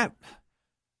 and Matt,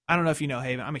 I don't know if you know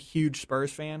Haven, I'm a huge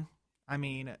Spurs fan. I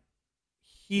mean,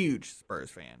 huge Spurs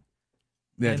fan.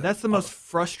 Yeah, and that's the most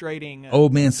frustrating.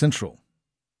 Old man central.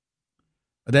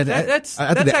 That's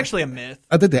actually a myth.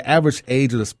 I think the average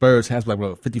age of the Spurs has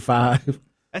 55.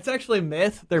 That's actually a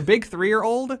myth. Their big 3 are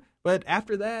old, but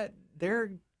after that,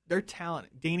 their talent,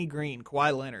 Danny Green,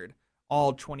 Kawhi Leonard,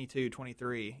 all 22,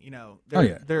 23.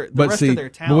 The rest of their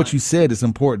talent. But what you said is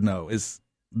important, though. Is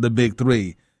the big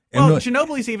 3. And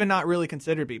Ginobili's even not really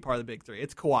considered to be part of the big 3.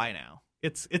 It's Kawhi now.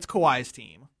 It's Kawhi's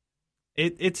team.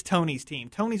 It's Tony's team.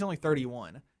 Tony's only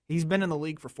 31. He's been in the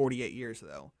league for 48 years,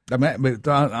 though. I mean,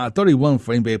 31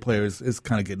 for NBA players is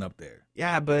kind of getting up there.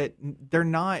 Yeah, but they're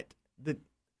not.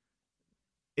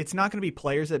 It's not going to be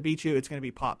players that beat you. It's going to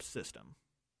be Pop's system.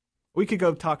 We could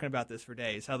go talking about this for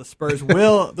days. How the Spurs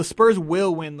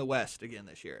will win the West again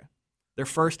this year. They're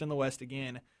first in the West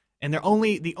again, and they're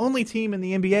the only team in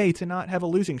the NBA to not have a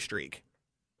losing streak.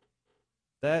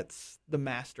 That's the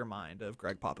mastermind of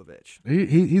Greg Popovich.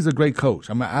 He's a great coach.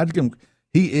 I mean, I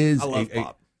love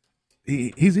Pop.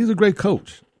 He's a great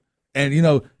coach,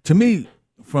 and to me,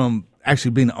 from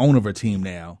actually being the owner of a team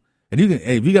now, and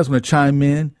if you guys want to chime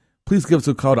in, please give us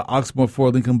a call to Oxmoor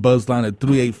Ford Lincoln Buzz Line at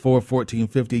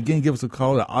 384-1450. Again, give us a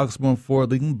call to Oxmoor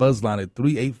Ford Lincoln Buzz Line at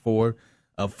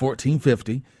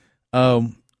 384-1450.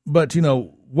 But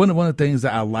one of the things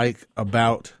that I like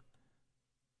about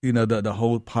the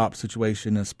whole Pop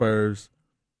situation in Spurs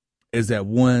is that,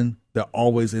 one, they're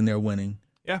always in there winning.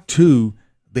 Yeah. Two,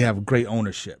 they have great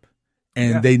ownership,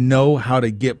 and they know how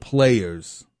to get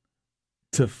players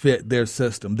to fit their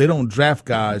system. They don't draft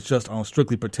guys just on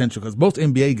strictly potential, because most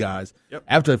NBA guys,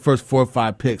 after the first 4 or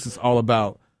 5 picks, it's all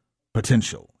about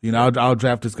potential. I'll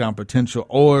draft this guy on potential,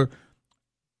 or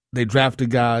they draft a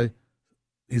guy,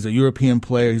 he's a European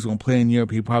player, he's going to play in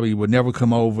Europe, he probably would never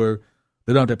come over,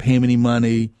 they don't have to pay him any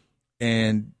money,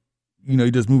 and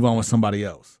you just move on with somebody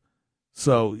else.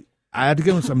 So I had to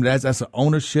give him something that's an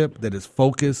ownership that is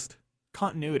focused,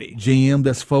 continuity, GM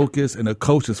that's focused, and a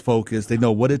coach that's focused. They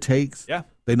know what it takes. Yeah.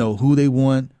 They know who they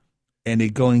want, and they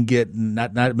go and get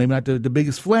maybe not the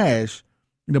biggest flash,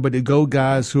 but they go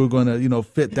guys who are going to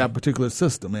fit that particular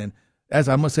system. And as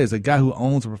I must say, as a guy who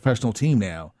owns a professional team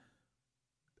now,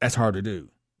 that's hard to do.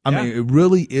 I mean, it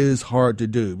really is hard to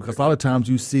do, because a lot of times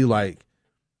you see like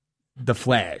the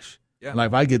flash. Yeah. Like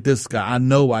if I get this guy, I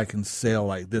know I can sell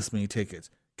like this many tickets.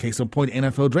 Case in point,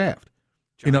 NFL draft.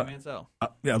 Manziel.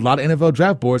 A lot of NFL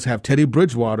draft boards have Teddy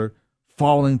Bridgewater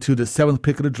falling to the 7th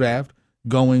pick of the draft,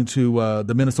 going to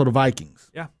the Minnesota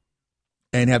Vikings. Yeah.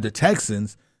 And have the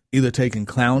Texans either taking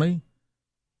Clowney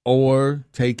or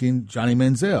taking Johnny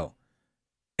Manziel.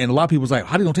 And a lot of people's like,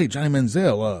 how do you going to take Johnny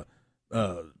Manziel?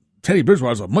 Teddy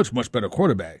Bridgewater's a much, much better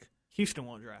quarterback. Houston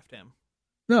won't draft him.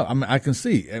 No, I mean, I can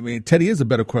see. I mean, Teddy is a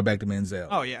better quarterback than Manziel.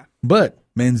 Oh, yeah. But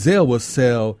Manziel will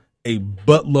sell a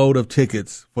buttload of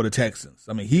tickets for the Texans.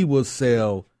 I mean, he will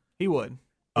sell a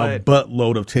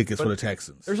buttload of tickets for the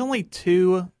Texans. There's only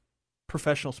 2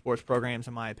 professional sports programs,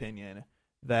 in my opinion,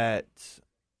 that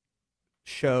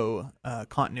show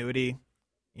continuity.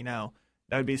 That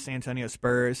would be San Antonio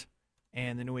Spurs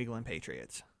and the New England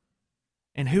Patriots.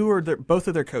 And who are both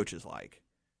of their coaches like?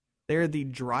 They're the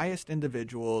driest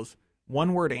individuals,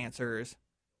 one-word answers,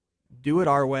 do it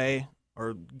our way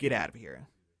or get out of here.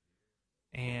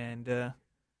 And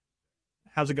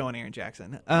how's it going, Aaron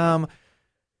Jackson?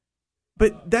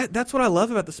 But that's what I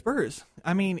love about the Spurs.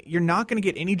 I mean, you're not going to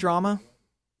get any drama.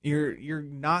 You're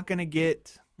not going to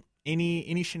get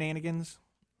any shenanigans,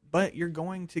 but you're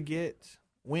going to get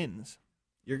wins.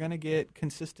 You're going to get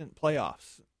consistent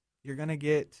playoffs. You're going to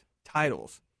get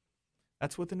titles.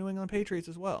 That's what the New England Patriots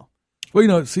as well.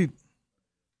 Well,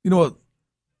 what?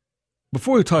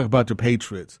 Before we talk about the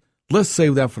Patriots, let's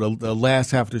save that for the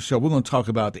last half of the show. We're going to talk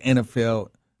about the NFL,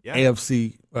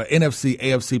 NFC,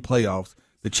 AFC playoffs.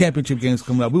 The championship games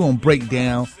coming up. We're going to break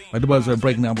down like the boys are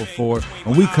breaking down before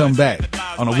when we come back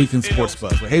on a Weekend Sports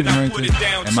Buzz with Haven Harrington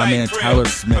and my man Tyler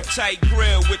Smith. Tight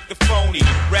grill with the phony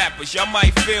rappers. Y'all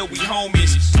might feel we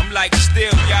homies. I'm like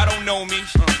still, y'all don't know me.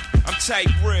 I'm tight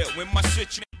grill when my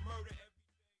situation.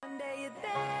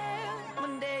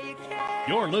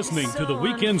 You're listening to the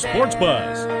Weekend Sports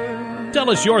Buzz. Tell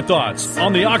us your thoughts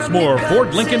on the Oxmoor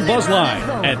Ford Lincoln Buzz Line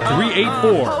at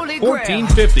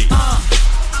 384-1450.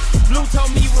 Blue told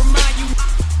me remind you.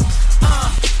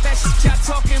 That shit y'all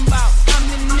talking about.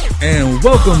 And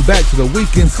welcome back to the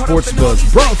Weekend Sports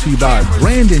Buzz, brought to you by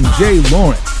Brandon J.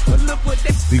 Lawrence,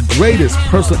 the greatest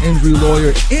personal injury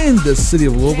lawyer in the city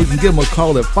of Louisville. You can give him a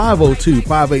call at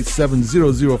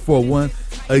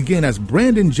 502-587-0041. Again, that's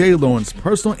Brandon J. Lawrence,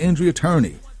 personal injury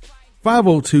attorney.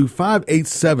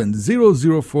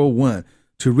 502-587-0041.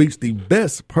 To reach the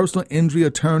best personal injury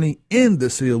attorney in the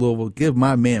city of Louisville, give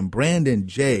my man Brandon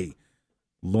J.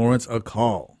 Lawrence a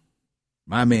call.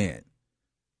 My man,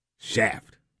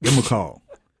 Shaft. Give him a call.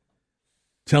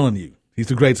 Telling you, he's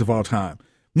the greatest of all time.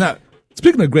 Now,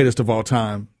 speaking of greatest of all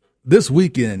time, this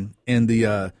weekend in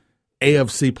the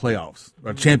AFC playoffs,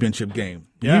 or championship game,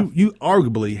 you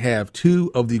arguably have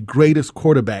 2 of the greatest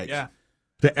quarterbacks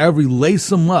to ever lace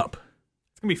them up.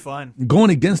 It's going to be fun. Going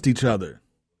against each other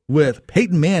with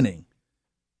Peyton Manning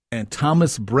and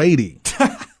Thomas Brady.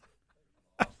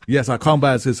 Yes, I call him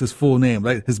by his full name.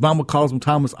 Like his mama calls him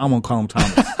Thomas, I'm going to call him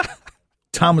Thomas.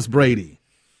 Thomas Brady.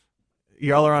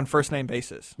 Y'all are on first name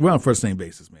basis. We're on first name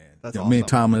basis, man. That's awesome. Me and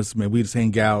Thomas, man, we just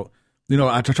hang out.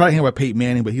 I try to hang out with Peyton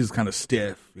Manning, but he's kind of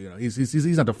stiff.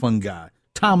 He's not the fun guy.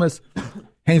 Thomas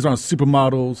hangs around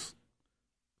supermodels,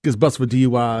 gets busted for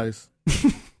DUIs.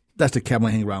 That's the cat I'm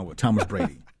hanging around with, Thomas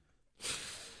Brady.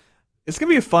 It's going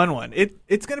to be a fun one.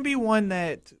 It's going to be one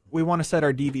that we want to set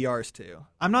our DVRs to.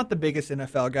 I'm not the biggest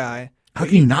NFL guy. How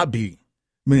can you not be?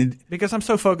 I mean, because I'm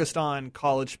so focused on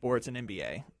college sports and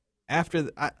NBA.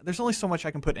 There's only so much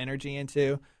I can put energy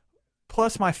into.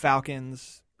 Plus, my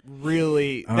Falcons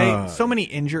really so many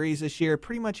injuries this year,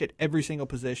 pretty much at every single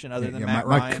position other than Matt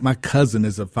Ryan. My cousin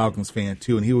is a Falcons fan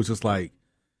too, and he was just like,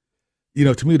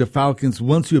 to me, the Falcons,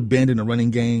 once you abandon the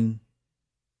running game,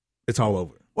 it's all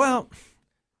over. Well,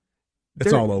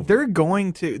 it's all over. They're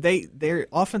going to their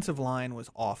offensive line was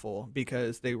awful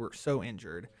because they were so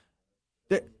injured.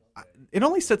 It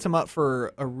only sets them up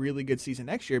for a really good season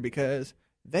next year because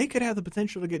they could have the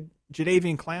potential to get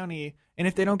Jadeveon Clowney, and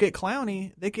if they don't get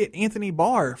Clowney, they get Anthony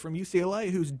Barr from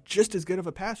UCLA, who's just as good of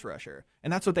a pass rusher,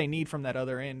 and that's what they need from that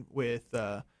other end with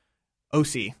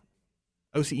Osi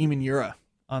Imenura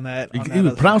on that.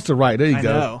 You pronounced it right. There you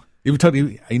go.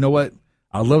 Know. You know what?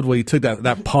 I loved the way you took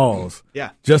that pause.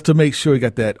 Yeah. Just to make sure you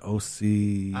got that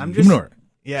Osi Imenura.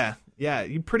 Yeah.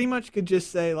 You pretty much could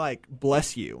just say like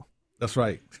 "bless you." That's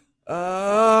right.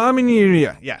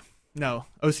 Yeah. No,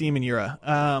 Osi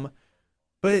Imenura.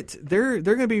 But they're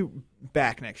going to be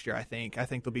back next year, I think. I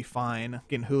think they'll be fine.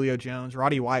 Getting Julio Jones.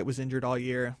 Roddy White was injured all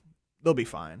year. They'll be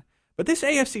fine. But this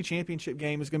AFC Championship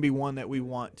game is going to be one that we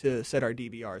want to set our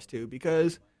DVRs to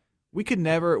because we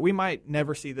might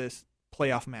never see this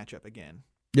playoff matchup again.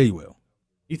 Yeah, you will.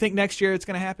 You think next year it's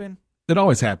going to happen? It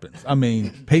always happens. I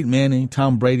mean, Peyton Manning,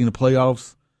 Tom Brady in the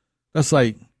playoffs, that's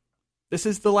like this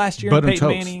is the last year of Peyton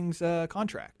Manning's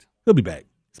contract. He'll be back.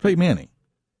 It's Peyton Manning.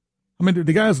 I mean,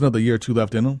 the guy has another year or two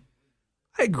left in him.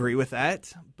 I agree with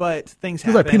that, but things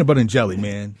happen. It's like peanut butter and jelly,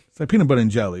 man. It's like peanut butter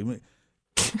and jelly. I mean,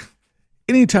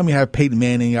 anytime you have Peyton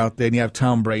Manning out there and you have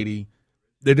Tom Brady,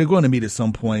 they're going to meet at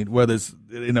some point, whether it's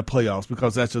in the playoffs,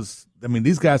 because that's just – I mean,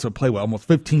 these guys will play, almost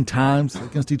 15 times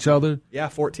against each other? Yeah,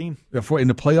 14. In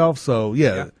the playoffs. So,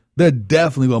 yeah, they're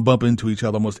definitely going to bump into each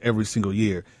other almost every single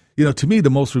year. To me, the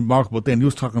most remarkable thing, he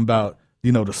was talking about,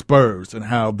 the Spurs and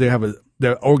how they have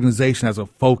their organization has a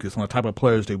focus on the type of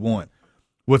players they want.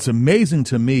 What's amazing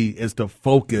to me is the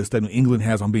focus that New England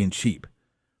has on being cheap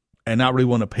and not really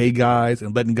want to pay guys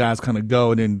and letting guys kind of go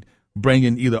and then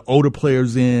bringing either older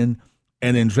players in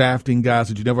and then drafting guys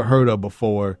that you never heard of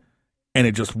before, and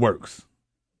it just works.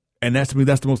 And that's, to me,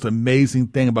 that's the most amazing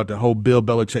thing about the whole Bill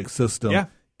Belichick system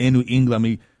in New England. I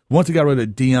mean, once they got rid of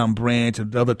Deion Branch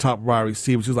and the other top wide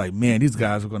receivers, she was like, man, these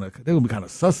guys they're gonna be kind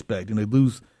of suspect, and they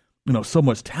lose, so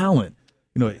much talent.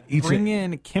 Bring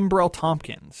in Kimbrell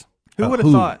Tompkins. Who would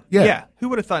have thought? Yeah, who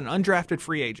would have thought an undrafted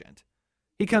free agent?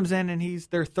 He comes in and he's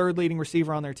their third leading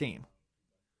receiver on their team.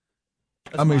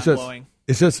 That's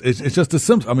it's just the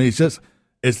Simpsons. I mean,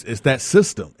 it's that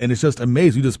system, and it's just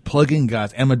amazing. You just plug in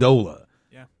guys, Amendola.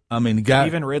 Yeah, I mean, the guy,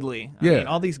 even Ridley. I mean,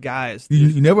 all these guys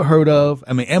you never heard of.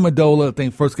 I mean, Amendola, I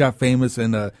think, first got famous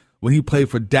when he played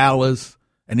for Dallas,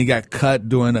 and he got cut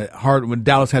during when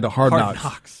Dallas had a Hard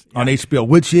Knocks on HBO,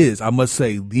 which is, I must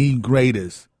say, the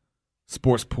greatest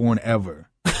sports porn ever.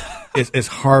 It's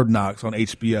Hard Knocks on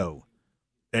HBO.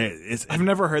 I've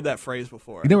never heard that phrase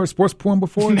before. You never heard sports porn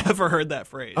before? Never heard that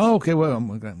phrase. Oh, okay. Well,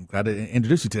 I'm glad to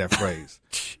introduce you to that phrase.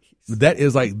 That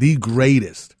is like the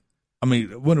greatest. I mean,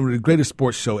 one of the greatest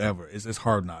sports show ever is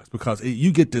Hard Knocks because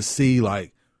you get to see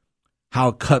like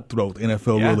how cutthroat the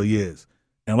NFL really is,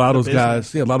 and a lot of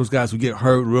those guys who get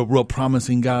hurt, real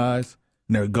promising guys,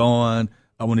 and they're gone.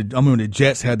 I remember the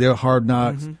Jets had their Hard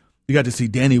Knocks. Mm-hmm. You got to see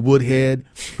Danny Woodhead,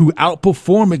 who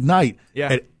outperformed McKnight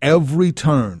at every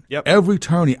turn. Yep. Every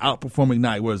turn he outperformed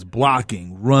McKnight, whether it's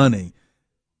blocking, running.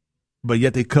 But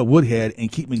yet they cut Woodhead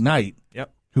and keep McKnight,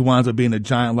 who winds up being a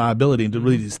giant liability and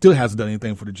really still hasn't done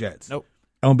anything for the Jets. Nope.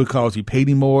 And because he paid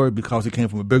him more, because he came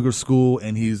from a bigger school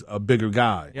and he's a bigger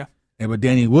guy. Yeah. But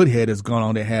Danny Woodhead has gone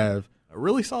on to have a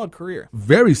really solid career.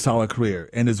 Very solid career,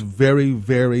 and is very,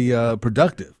 very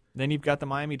productive. Then you've got the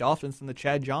Miami Dolphins and the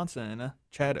Chad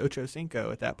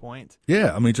Ochocinco at that point.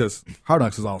 Yeah, I mean, just Hard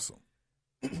Knocks is awesome.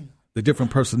 The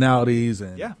different personalities,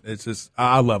 and it's just,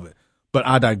 I love it. But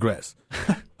I digress.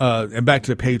 And back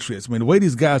to the Patriots. I mean, the way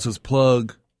these guys just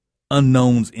plug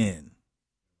unknowns in,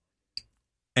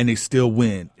 and they still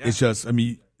win. Yeah. It's just, I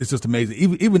mean, it's just amazing.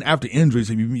 Even after injuries,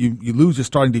 you lose your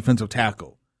starting defensive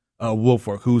tackle,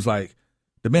 Wolfork, who's like,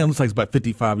 the man looks like he's about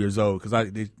 55 years old because I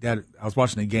was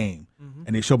watching a game,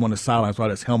 and they showed him on the sidelines with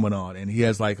his helmet on, and he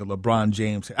has like a LeBron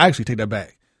James. I actually take that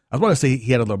back. I was about to say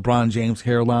he had a LeBron James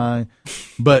hairline,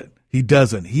 but he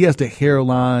doesn't. He has the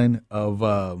hairline of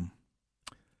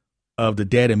the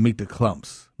dad in Meet the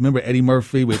Clumps. Remember Eddie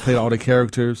Murphy, where he played all the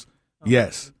characters?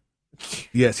 Yes,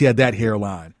 he had that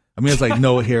hairline. I mean, it's like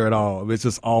no hair at all. It's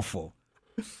just awful.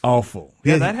 Awful.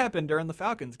 Yeah, that happened during the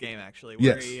Falcons game, actually.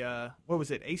 Where Yes. he, what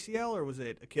was it, ACL or was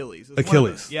it Achilles? It was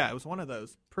Achilles. Yeah, it was one of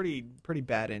those pretty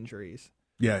bad injuries.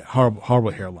 Yeah,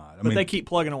 horrible hairline. But they keep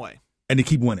plugging away. And they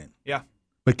keep winning. Yeah.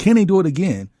 But can he do it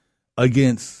again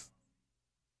against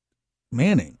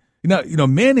Manning? You know,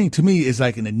 Manning to me is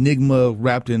like an enigma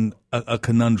wrapped in a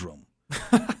conundrum.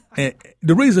 And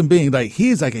the reason being, like,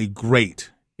 he's like a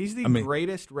great. He's the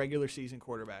greatest regular season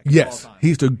quarterback of all time.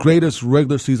 He's the greatest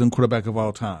regular season quarterback of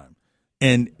all time.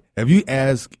 And if you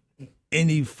ask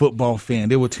any football fan,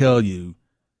 they will tell you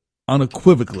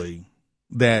unequivocally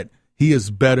that he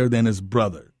is better than his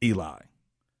brother, Eli.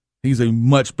 He's a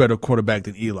much better quarterback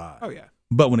than Eli. Oh, yeah.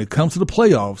 But when it comes to the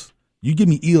playoffs, you give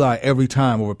me Eli every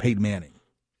time over Peyton Manning.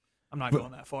 I'm not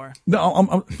going that far.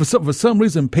 No, for some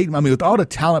reason, Peyton, with all the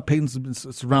talent Peyton's been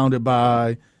surrounded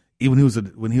by, even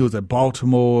when he was at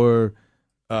Baltimore,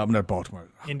 not Baltimore,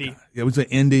 Indy. Yeah, he was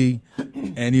at Indy,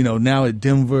 and now at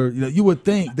Denver. You would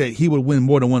think that he would win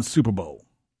more than one Super Bowl,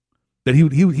 that he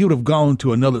would have gone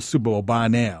to another Super Bowl by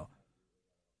now,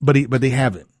 but they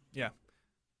haven't. Yeah,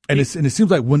 and it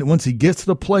seems like once he gets to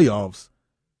the playoffs,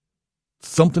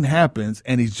 something happens,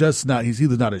 and he's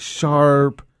either not as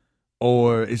sharp,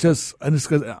 or it's just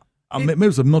maybe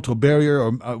it's a mental barrier,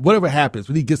 or whatever happens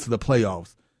when he gets to the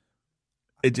playoffs.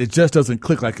 It just doesn't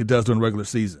click like it does during the regular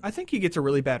season. I think he gets a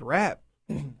really bad rap,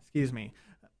 excuse me,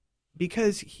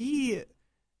 because he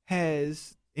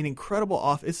has an incredible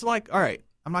off. It's like, all right,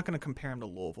 I'm not going to compare him to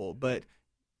Louisville, but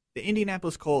the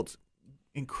Indianapolis Colts,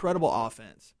 incredible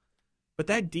offense. But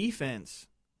that defense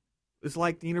is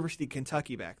like the University of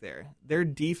Kentucky back there. Their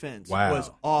defense was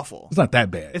awful. It's not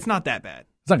that bad. It's not that bad.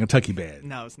 It's not Kentucky bad.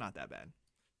 No, it's not that bad.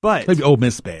 But maybe Ole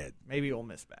Miss bad. Maybe Ole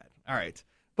Miss bad. All right.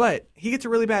 But he gets a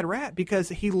really bad rap because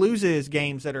he loses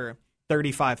games that are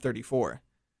 35-34.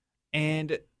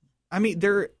 And,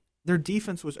 their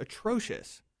defense was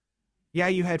atrocious. Yeah,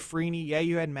 you had Freeney. Yeah,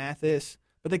 you had Mathis.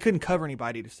 But they couldn't cover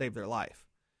anybody to save their life.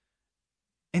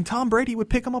 And Tom Brady would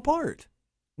pick them apart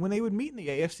when they would meet in the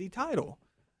AFC title.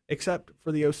 Except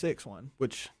for the 06 one,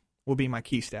 which will be my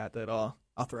key stat that I'll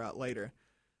throw out later.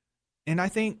 And I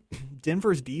think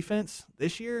Denver's defense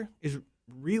this year is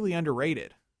really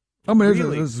underrated.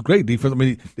 It's a great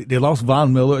defense. They lost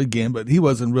Von Miller again, but he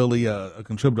wasn't really a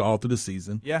contributor all through the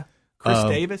season. Yeah. Chris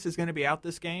Davis is going to be out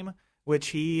this game, which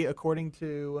he, according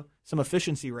to some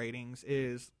efficiency ratings,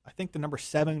 is, I think, the number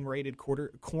 7 rated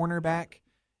cornerback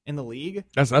in the league.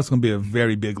 That's going to be a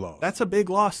very big loss. That's a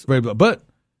big loss. Very big. But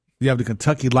you have the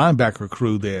Kentucky linebacker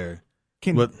crew there.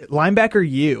 Linebacker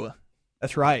U.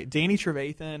 That's right. Danny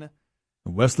Trevathan.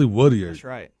 Wesley Woodyard. That's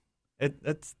right.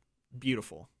 That's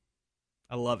beautiful.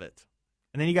 I love it.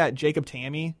 And then you got Jacob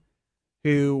Tamme,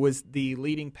 who was the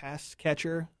leading pass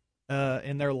catcher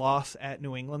in their loss at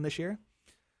New England this year.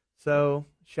 So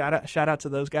shout out to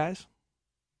those guys.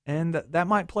 And that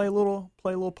might play a little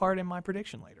part in my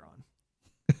prediction later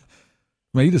on.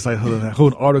 Man, you just like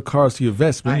holding auto cards to your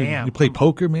vest, man. I am. You play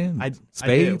poker, man.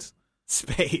 Spades.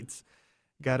 Spades.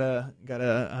 Gotta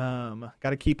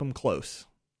keep them close.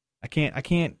 I can't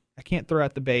throw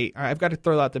out the bait. I've got to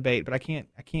throw out the bait, but I can't.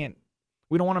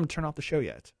 We don't want them to turn off the show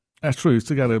yet. That's true. You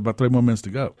still got about 3 more minutes to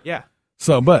go. Yeah.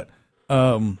 So, but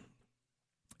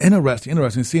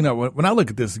interesting. See, now when I look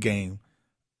at this game,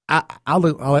 I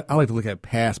like to look at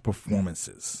past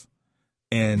performances,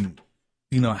 and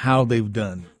how they've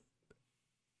done.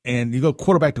 And you go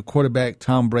quarterback to quarterback,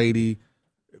 Tom Brady,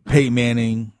 Peyton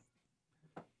Manning.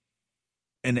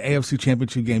 In the AFC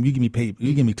Championship game, you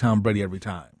give me Tom Brady every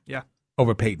time. Yeah.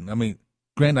 Over Peyton.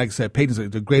 Grant, like I said, Peyton's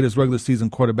the greatest regular season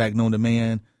quarterback known to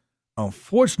man.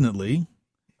 Unfortunately,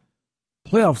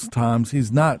 playoffs times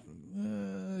he's not.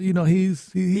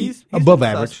 He's above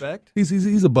average. Suspect.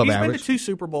 He's above average. He's been to 2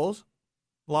 Super Bowls,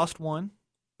 lost 1,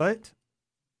 but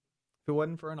if it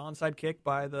wasn't for an onside kick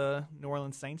by the New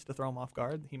Orleans Saints to throw him off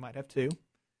guard, he might have 2.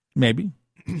 Maybe.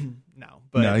 No,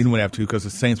 he didn't have 2 because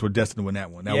the Saints were destined to win that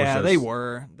one. They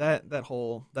were that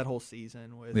whole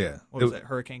season with what was it,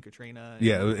 Hurricane Katrina?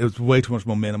 It was way too much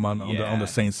momentum on the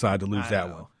Saints side to lose that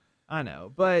one. I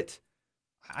know, but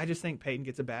I just think Peyton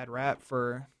gets a bad rap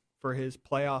for his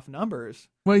playoff numbers.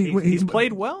 Well, he's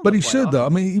played well, but he should though.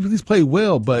 He's played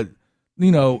well, but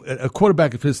a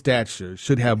quarterback of his stature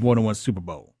should have more than 1 Super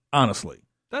Bowl. Honestly,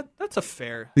 that's a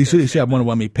fair. He should have more than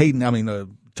 1.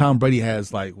 Peyton. Tom Brady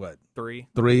has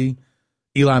 3.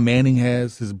 Eli Manning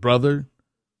his brother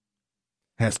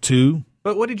has 2.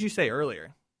 But what did you say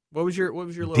earlier? What was your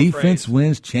little defense phrase?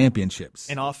 Wins championships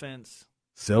and offense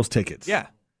sells tickets. Yeah.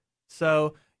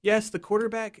 So yes, the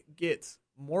quarterback gets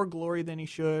more glory than he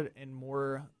should and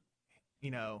more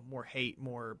hate,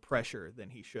 more pressure than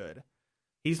he should.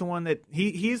 He's the one that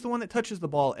he's the one that touches the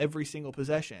ball every single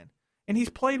possession, and he's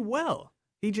played well.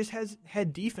 He just has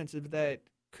had defensive that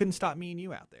couldn't stop me and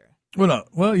you out there. Well,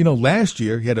 last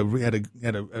year he had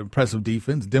an impressive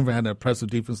defense. Denver had an impressive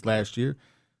defense last year.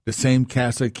 The same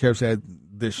cast that Carrots had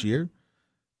this year,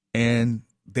 and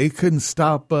they couldn't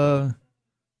stop Joe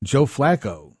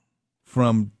Flacco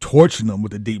from torching them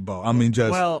with the deep ball. I mean,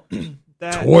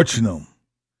 torching them.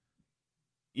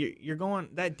 You're going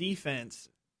that defense.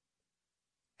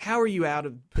 How are you out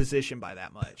of position by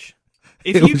that much?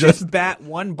 If you just bat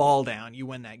one ball down, you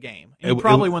win that game. And you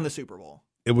probably won the Super Bowl.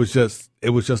 It was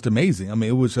just amazing. I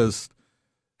mean, it was just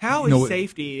how is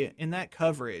safety in that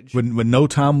coverage with no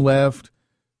time left.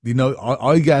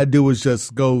 All you gotta do is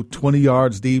just go 20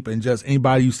 yards deep, and just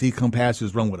anybody you see come past,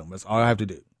 just run with them. That's all I have to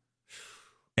do.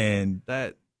 And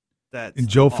that's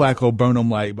Joe awesome. Flacco burned them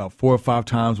like about 4 or 5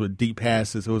 times with deep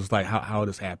passes. It was like how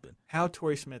this happened. How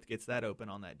Torrey Smith gets that open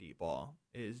on that deep ball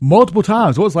is multiple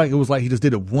times. It was like he just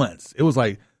did it once. It was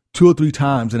like 2 or 3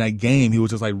 times in that game. He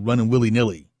was just like running willy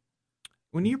nilly.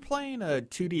 When you're playing a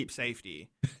 2 deep safety,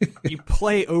 you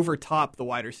play over top the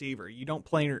wide receiver. You don't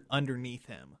play underneath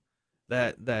him.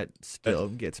 That still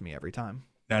gets me every time.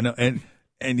 I know, and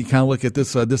you kind of look at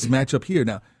this matchup here.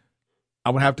 Now, I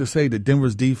would have to say that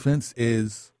Denver's defense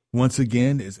is once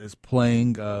again is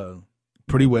playing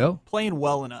pretty well. Playing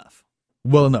well enough.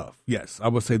 Well enough, yes. I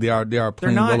would say they are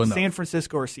playing well enough. They're not San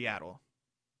Francisco or Seattle.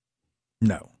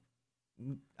 No.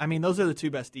 I mean, those are the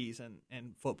 2 best Ds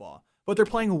in football. But they're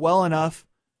playing well enough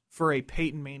for a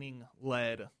Peyton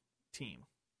Manning-led team.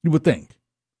 You would think.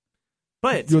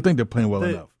 But you would think they're playing well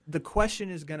enough. The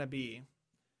question is going to be,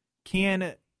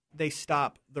 can they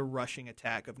stop the rushing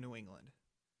attack of New England?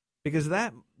 Because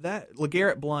that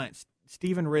LeGarrette Blount,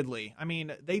 Stephen Ridley, I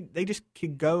mean, they just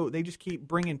keep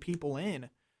bringing people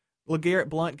in. LeGarrette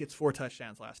Blount gets 4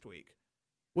 touchdowns last week,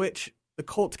 which the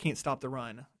Colts can't stop the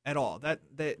run at all. That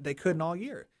they couldn't all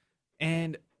year.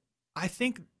 And I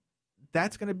think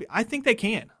that's going to be. I think they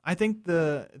can. I think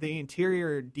the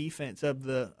interior defense of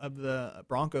the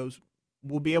Broncos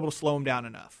will be able to slow them down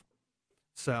enough.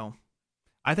 So,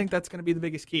 I think that's going to be the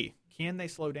biggest key. Can they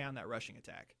slow down that rushing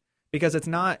attack? Because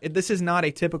this is not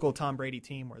a typical Tom Brady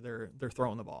team where they're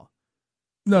throwing the ball.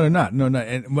 No, they're not. No, not.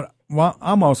 And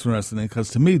I'm also interested in, because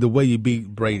to me, the way you beat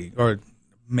Brady or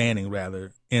Manning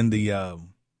rather in the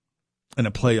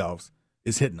playoffs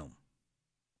is hitting them.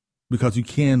 Because you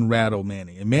can rattle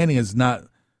Manning. And Manning is not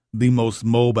the most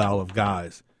mobile of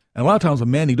guys. And a lot of times with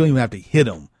Manning, you don't even have to hit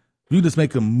him. You just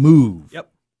make him move.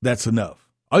 Yep. That's enough.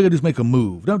 All you got to do is make a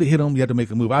move. You don't have to hit him. You have to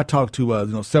make a move. I talked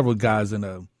to several guys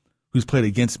who's played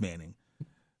against Manning.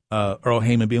 Earl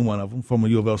Heyman being one of them, former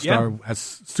U of L star, has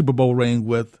Super Bowl ring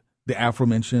with the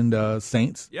aforementioned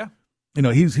Saints. Yeah.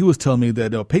 He was telling me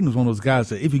that Peyton was one of those guys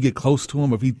that if you get close to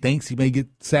him, or if he thinks he may get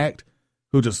sacked,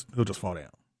 he'll just fall down.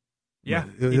 Yeah,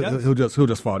 he'll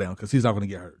just fall down because he's not going to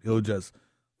get hurt. He'll just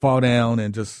fall down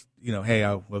and just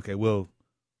we'll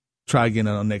try again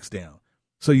on the next down.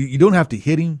 So you don't have to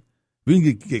hit him. We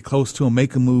can get close to him,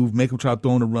 make him move, make him try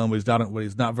throwing the run where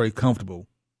he's not very comfortable.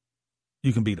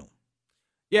 You can beat him.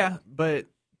 Yeah, but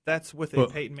that's with a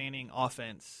Peyton Manning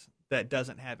offense that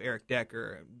doesn't have Eric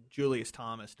Decker, Julius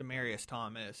Thomas, Demaryius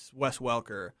Thomas, Wes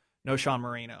Welker, Noshawn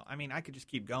Marino. I mean, I could just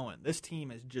keep going. This team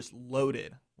is just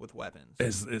loaded with weapons.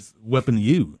 It's weapon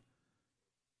you.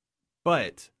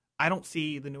 But I don't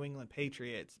see the New England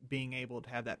Patriots being able to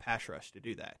have that pass rush to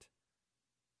do that.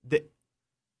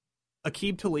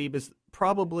 Aqib Talib is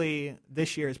probably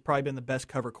this year has probably been the best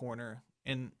cover corner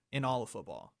in all of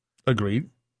football. Agreed.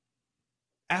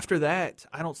 After that,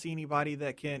 I don't see anybody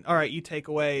that can. All right, you take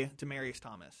away Demaryius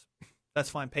Thomas. That's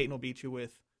fine. Peyton will beat you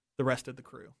with the rest of the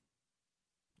crew.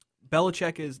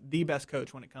 Belichick is the best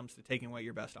coach when it comes to taking away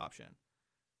your best option.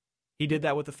 He did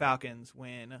that with the Falcons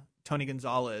when Tony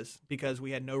Gonzalez, because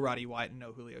we had no Roddy White and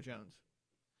no Julio Jones.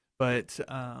 But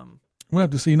we'll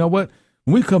have to see. You know what?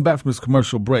 When we come back from this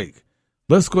commercial break,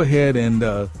 let's go ahead and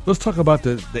let's talk about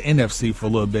the NFC for a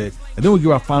little bit, and then we'll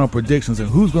give our final predictions and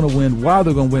who's going to win, why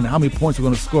they're going to win, and how many points they're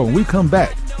going to score when we come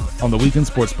back on the Weekend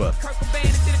Sports Buzz.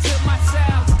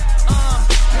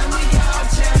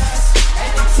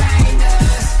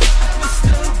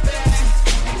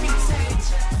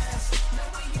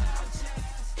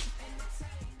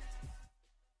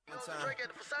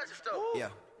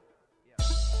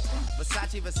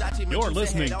 You're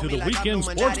listening to the Weekend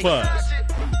Sports Buzz.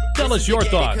 Tell us your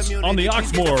thoughts on the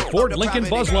Oxmoor Ford Lincoln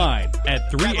Buzz Line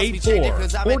at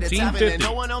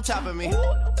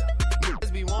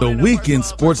 384-1450. The Weekend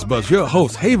Sports Buzz, your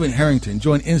host, Haven Harrington,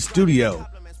 joined in studio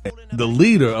the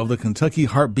leader of the Kentucky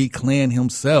Heartbeat Clan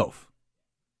himself,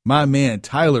 my man,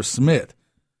 Tyler Smith.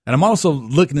 And I'm also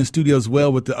looking in studio as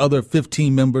well with the other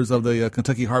 15 members of the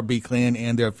Kentucky Heartbeat Clan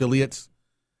and their affiliates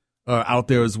out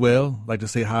there as well. I'd like to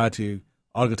say hi to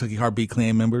all the Kentucky Heartbeat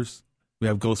Clan members. We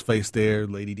have Ghostface there,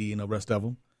 Lady D, and the rest of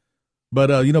them.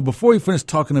 But, before we finish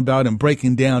talking about and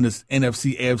breaking down this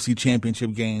NFC AFC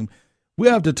championship game, we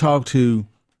have to talk to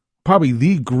probably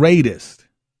the greatest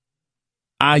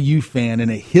IU fan in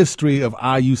the history of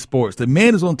IU sports. The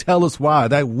man is going to tell us why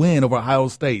that win over Ohio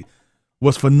State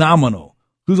was phenomenal.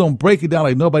 Who's going to break it down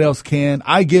like nobody else can.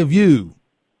 I give you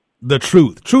the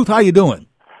Truth. Truth, how you doing?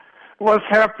 What's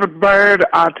happening, Bird?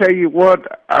 I tell you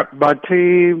what, my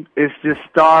team is just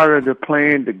starting to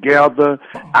playing together.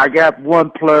 I got one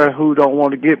player who don't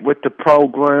want to get with the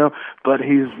program, but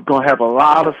he's going to have a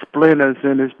lot of splinters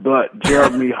in his butt,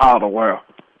 Jeremy Hollowell.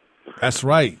 That's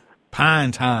right.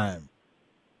 Pine time.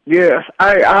 Yes,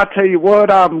 I tell you what,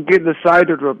 I'm getting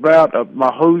excited about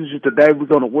my Hoosiers today. We're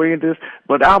going to win this,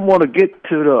 but I want to get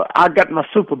to I got my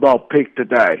Super Bowl pick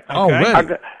today. Oh,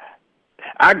 really?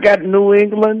 I got New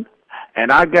England,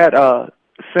 and I got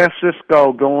San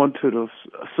Francisco going to the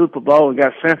Super Bowl, and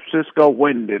got San Francisco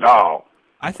winning it all.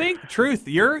 I think, Truth,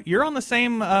 you're on the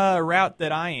same route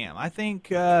that I am. I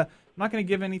think I'm not going to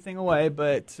give anything away,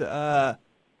 but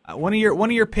one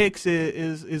of your picks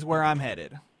is where I'm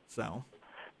headed. So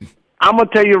I'm gonna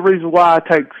tell you the reason why I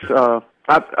take.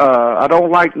 I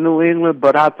don't like New England,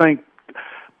 but I think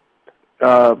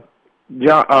the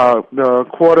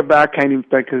quarterback, can't even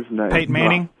think his name. Peyton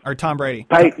Manning or Tom Brady?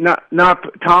 Not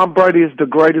Tom Brady is the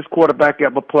greatest quarterback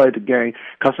ever played the game,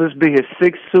 because this be his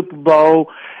 6th Super Bowl,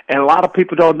 and a lot of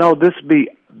people don't know this be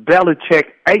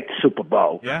Belichick's 8th Super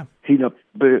Bowl. Yeah.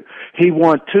 He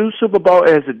won 2 Super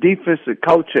Bowls as a defensive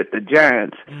coach at the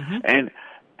Giants, and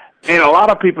a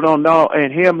lot of people don't know,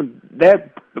 and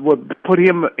that would put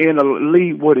him in a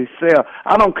league with himself.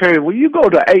 I don't care. When you go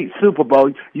to 8 Super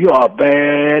Bowl, you're a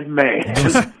bad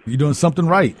man. You're doing something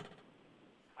right.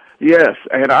 Yes,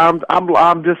 and I'm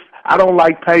just I don't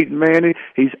like Peyton Manning.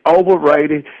 He's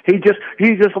overrated. He's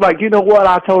just like, you know what?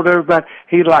 I told everybody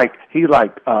he like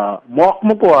Mark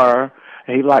McGuire.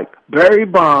 He like Barry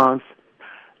Bonds.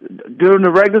 During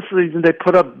the regular season, they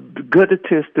put up good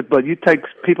statistics, but you take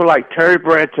people like Terry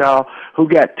Bradshaw, who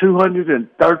got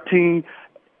 213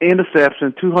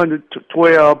 interceptions,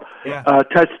 212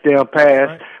 touchdown pass,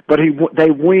 right. But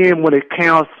they win when it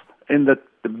counts in the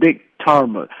big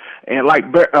tournament. And like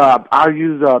I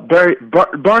use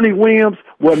Bernie Williams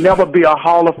will never be a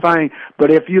Hall of Fame, but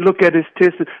if you look at his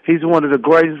statistics, he's one of the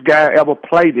greatest guys ever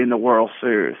played in the World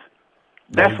Series.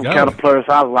 That's the kind of players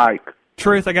I like.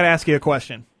 Truth, I got to ask you a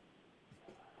question.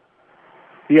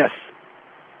 Yes.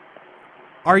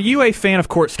 Are you a fan of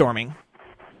court storming?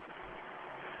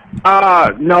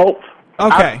 No.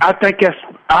 Okay. I think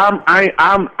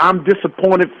I'm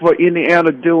disappointed for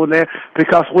Indiana doing that,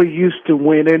 because we used to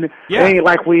winning. Yeah. It ain't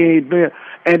like we ain't been.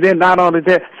 And then not only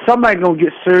that, somebody gonna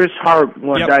get serious hurt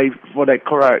one day for that.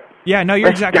 Correct. Yeah. No,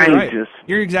 you're exactly dangerous. Right.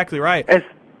 You're exactly right.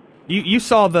 You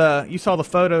saw the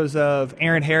photos of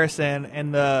Aaron Harrison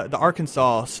and the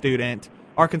Arkansas student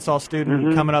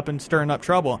coming up and stirring up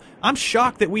trouble. I'm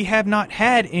shocked that we have not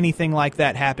had anything like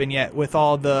that happen yet with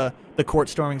all the court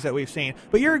stormings that we've seen.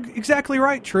 But you're exactly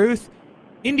right, Truth.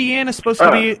 Indiana's supposed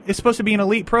to be an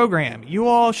elite program. You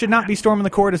all should not be storming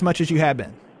the court as much as you have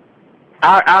been.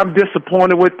 I'm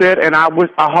disappointed with that, and I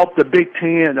hope the Big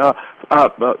Ten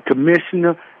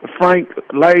Commissioner Frank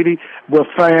Lady will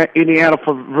fine Indiana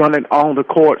for running on the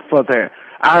court for that.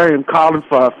 I am calling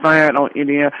for a fine on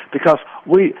Indiana, because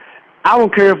I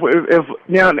don't care if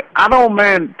now I don't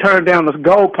mind turning down the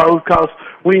goalpost, because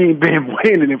we ain't been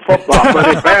winning in football, but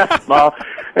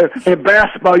in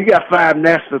basketball you got 5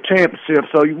 national championships,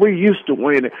 so we used to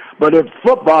win it. But in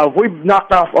football, if we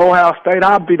knocked off Ohio State,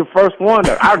 I'd be the first one.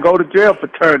 I'd go to jail for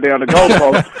turning down the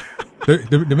goalpost.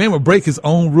 the man would break his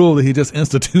own rule that he just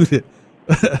instituted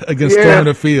against storming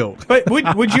the field. But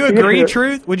would you agree,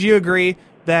 Truth? Would you agree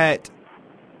that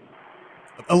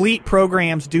elite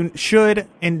programs should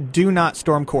and do not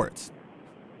storm courts?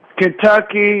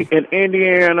 Kentucky and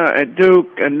Indiana and Duke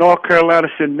and North Carolina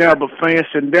should never, fans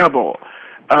should never,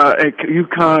 and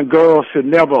UConn girls should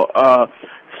never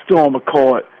storm a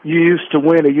court. You used to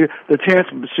win it. The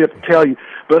championship tell you.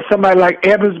 But somebody like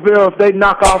Evansville, if they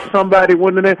knock off somebody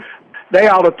winning it, they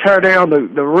ought to tear down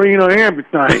the arena and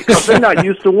everything, because they're not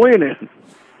used to winning.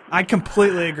 I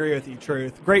completely agree with you,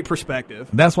 Truth. Great perspective.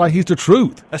 That's why he's the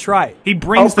truth. That's right. He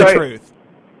brings the truth.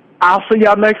 I'll see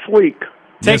y'all next week.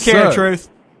 Take care, Truth.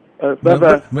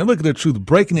 Bye-bye. Man, look at the truth,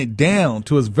 breaking it down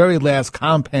to its very last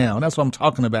compound. That's what I'm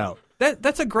talking about.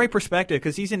 That's a great perspective,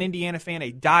 because he's an Indiana fan,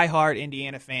 a diehard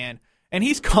Indiana fan, And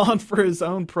he's gone for his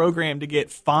own program to get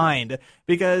fined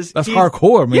because that's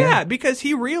hardcore, man. Yeah, because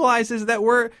he realizes that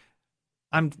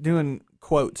I'm doing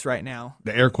quotes right now.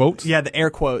 The air quotes? Yeah, the air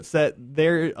quotes, that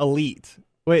they're elite,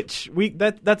 which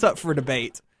that's up for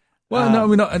debate. Well,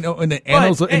 no, in the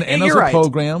annals of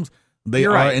programs, they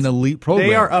are an elite program.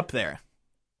 They are up there.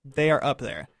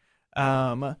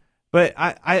 But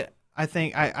I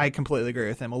think I completely agree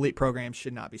with him. Elite programs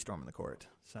should not be storming the court.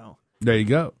 So there you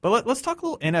go. But let's talk a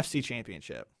little NFC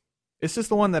Championship. This is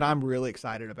the one that I'm really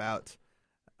excited about.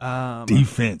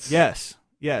 Defense. Yes,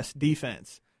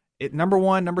 defense. Number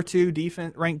 1, number 2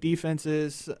 ranked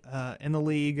defenses in the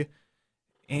league,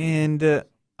 and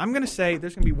I'm going to say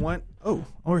there's going to be one. Oh,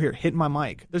 over here, hitting my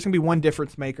mic. There's going to be one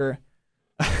difference maker.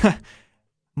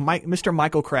 Mr.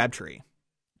 Michael Crabtree.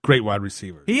 Great wide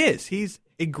receiver. He is. He's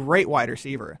a great wide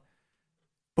receiver.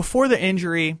 Before the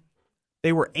injury,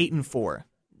 they were 8-4.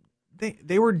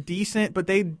 They were decent, but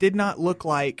they did not look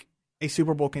like a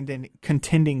Super Bowl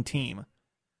contending team.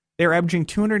 They were averaging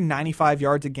 295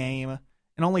 yards a game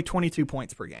and only 22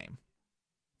 points per game.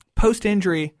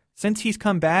 Post-injury, since he's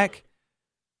come back,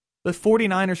 the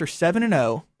 49ers are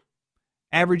 7-0,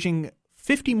 averaging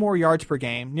 50 more yards per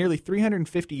game, nearly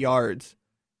 350 yards,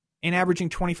 and averaging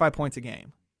 25 points a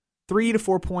game. 3 to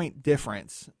 4 point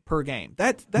difference per game.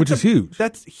 Which is huge.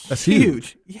 That's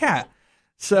huge. Yeah.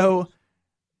 So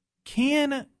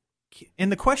and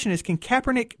the question is, can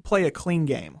Kaepernick play a clean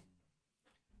game?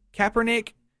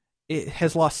 Kaepernick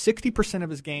has lost 60% of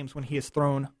his games when he has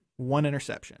thrown one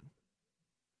interception.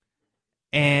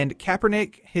 And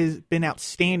Kaepernick has been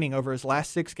outstanding over his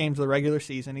last 6 games of the regular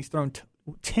season. He's thrown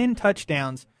 10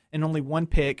 touchdowns and only 1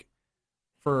 pick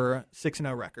for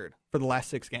 6-0 record for the last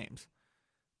 6 games.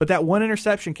 But that one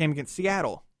interception came against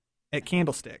Seattle at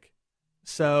Candlestick.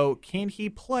 So can he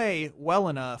play well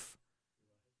enough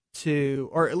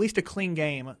or at least a clean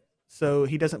game, so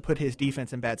he doesn't put his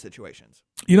defense in bad situations?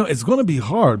 It's going to be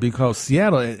hard because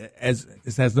Seattle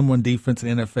has number 1 defense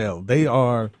in the NFL. They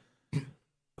are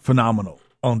phenomenal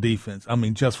on defense. I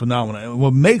mean, just phenomenal. And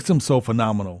what makes them so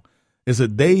phenomenal is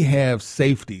that they have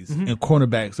safeties and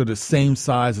cornerbacks that are the same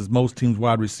size as most teams'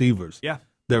 wide receivers. Yeah.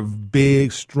 They're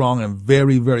big, strong, and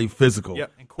very, very physical.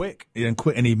 Yep, and quick.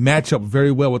 And he match up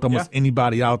very well with almost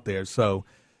anybody out there. So,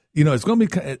 it's going to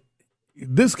be –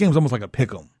 this game's almost like a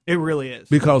pick'em. It really is.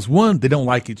 Because, one, they don't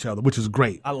like each other, which is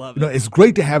great. I love it. It's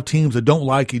great to have teams that don't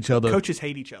like each other. Coaches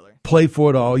hate each other. Play for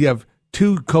it all. You have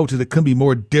 2 coaches that couldn't be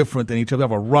more different than each other. You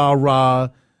have a rah-rah,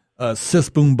 sis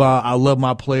boom ba, I love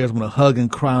my players. I'm going to hug and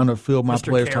cry on the field, my Mr.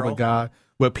 players Carroll. type of guy.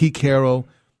 With Pete Carroll.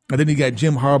 And then you got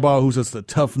Jim Harbaugh, who's just a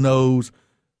tough nose,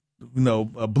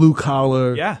 a blue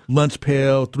collar, lunch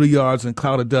pail, 3 yards and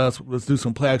cloud of dust. Let's do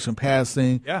some play action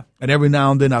passing. Yeah. And every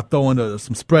now and then I throw in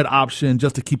some spread option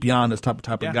just to keep you honest type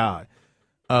of guy.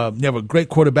 You have a great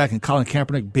quarterback in Colin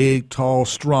Kaepernick, big, tall,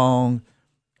 strong,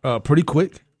 pretty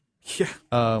quick.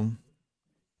 Yeah.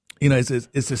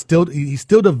 He's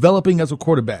still developing as a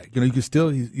quarterback. He's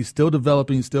still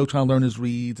developing. He's still trying to learn his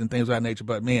reads and things of that nature.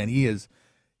 But man, he's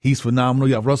phenomenal.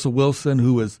 You have Russell Wilson,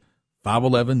 who is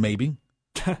 5'11", maybe.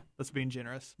 That's being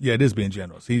generous. Yeah, it is being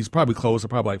generous. He's probably closer,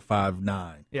 probably like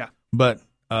 5'9". Yeah. But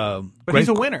he's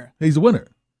a winner. He's a winner,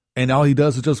 and all he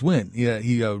does is just win. Yeah,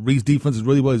 he reads defenses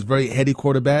really well. He's a very heady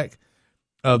quarterback.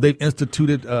 They've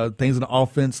instituted things in the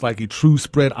offense like a true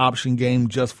spread option game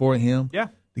just for him. Yeah.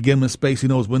 To get him in space, he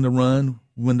knows when to run,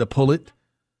 when to pull it.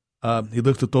 He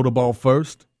looks to throw the ball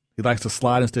first. He likes to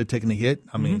slide instead of taking a hit.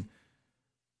 I mean,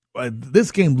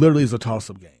 this game literally is a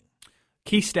toss-up game.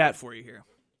 Key stat for you here.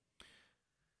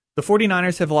 The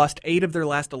 49ers have lost 8 of their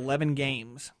last 11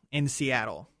 games in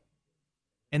Seattle.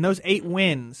 In those 8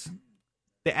 wins,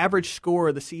 the average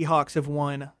score the Seahawks have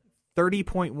won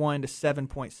 30.1 to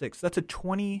 7.6. That's a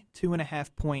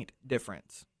 22.5 point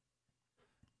difference.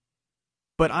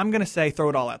 But I'm going to say throw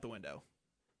it all out the window.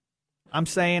 I'm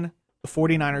saying the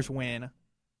 49ers win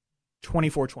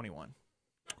 24-21.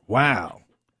 Wow.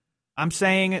 I'm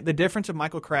saying the difference of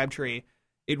Michael Crabtree,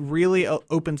 it really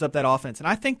opens up that offense. And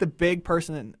I think the big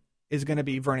person is going to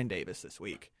be Vernon Davis this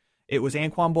week. It was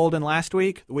Anquan Boldin last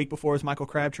week. The week before was Michael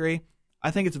Crabtree.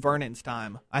 I think it's Vernon's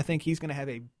time. I think he's going to have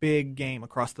a big game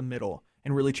across the middle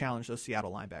and really challenge those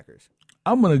Seattle linebackers.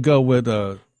 I'm going to go with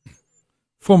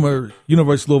former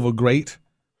University of Louisville great,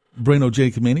 Breno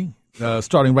Jacomini,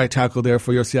 starting right tackle there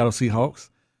for your Seattle Seahawks.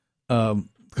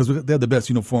 Because they have the best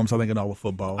uniforms, I think, in all of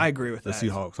football. I agree with the that.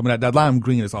 Seahawks. I mean, that lime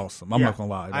green is awesome. I'm not going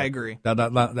to lie. I agree.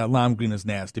 That lime green is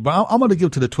nasty. But I'm going to give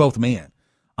it to the 12th man.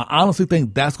 I honestly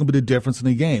think that's going to be the difference in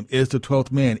the game, is the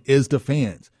 12th man, is the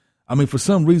fans. I mean, for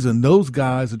some reason, those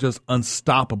guys are just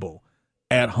unstoppable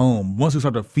at home. Once they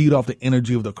start to feed off the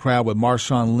energy of the crowd with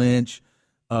Marshawn Lynch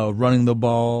running the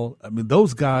ball, I mean,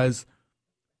 those guys,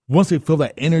 once they feel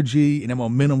that energy and that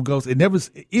momentum goes,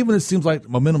 it seems like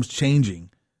momentum's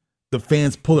changing, the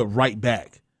fans pull it right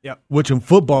back. Yep. Which in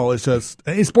football is just,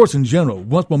 in sports in general,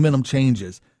 once momentum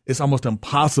changes, it's almost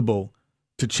impossible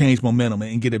to change momentum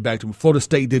and get it back to. Florida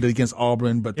State did it against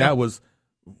Auburn, but that was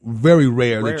very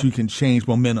rare that you can change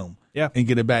momentum and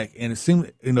get it back. And it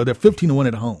seemed, they're 15-1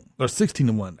 at home, or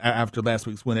 16-1 after last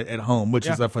week's win at home, which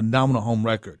is a phenomenal home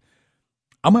record.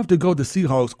 I'm going to have to go with the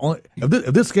Seahawks.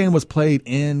 If this game was played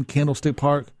in Candlestick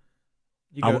Park,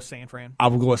 you go with San Fran. I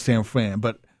would go with San Fran,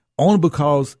 but only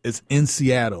because it's in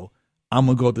Seattle, I'm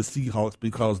going to go with the Seahawks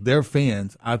because their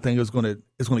fans, I think, is going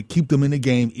to keep them in the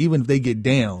game. Even if they get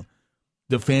down,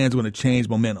 the fans are going to change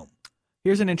momentum.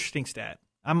 Here's an interesting stat.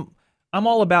 I'm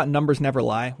all about numbers never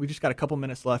lie. We just got a couple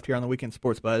minutes left here on the Weekend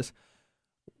Sports Buzz.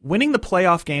 Winning the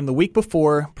playoff game the week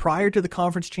before, prior to the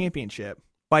conference championship,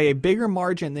 by a bigger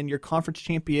margin than your conference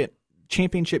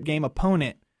championship game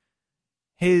opponent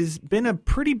has been a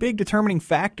pretty big determining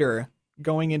factor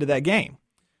going into that game.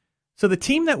 So the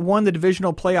team that won the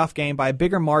divisional playoff game by a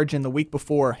bigger margin the week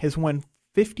before has won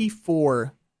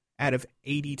 54 out of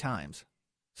 80 times.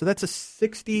 So that's a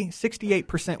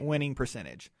 68% winning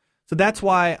percentage. So that's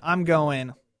why I'm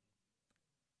going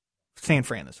San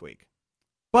Fran this week.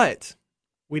 But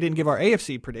we didn't give our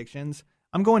AFC predictions.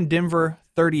 I'm going Denver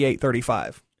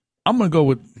 38-35. I'm going to go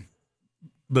with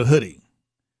the hoodie,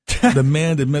 the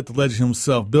man that met the legend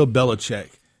himself, Bill Belichick.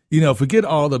 Forget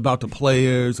all about the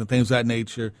players and things of that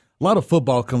nature. A lot of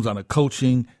football comes down to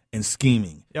coaching and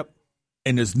scheming. Yep.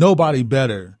 And there's nobody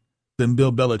better than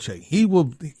Bill Belichick. He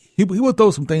will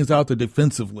throw some things out there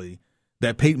defensively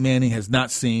that Peyton Manning has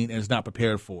not seen and is not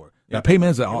prepared for. Yep. Now, Peyton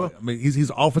Manning's he's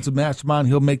an offensive mastermind.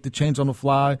 He'll make the change on the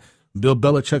fly. Bill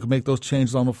Belichick will make those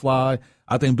changes on the fly.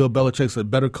 I think Bill Belichick's a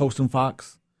better coach than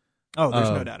Fox. Oh,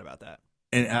 there's no doubt about that.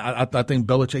 And I think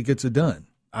Belichick gets it done.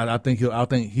 I think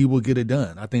he will get it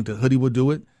done. I think the hoodie will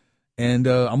do it. And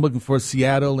I'm looking for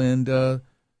Seattle and the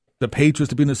Patriots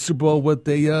to be in the Super Bowl with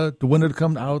the winner to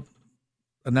come out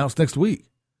announced next week.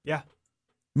 Yeah.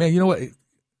 Man, you know what,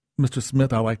 Mr.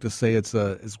 Smith, I like to say it's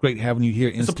great having you here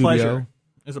in studio. Pleasure.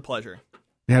 It's a pleasure.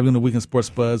 Having on the Weekend Sports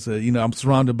Buzz. I'm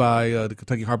surrounded by the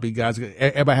Kentucky Heartbeat guys.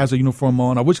 Everybody has a uniform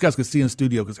on. I wish you guys could see in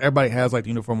studio because everybody has the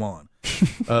uniform on.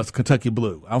 It's Kentucky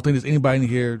blue. I don't think there's anybody in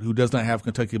here who does not have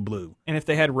Kentucky blue. And if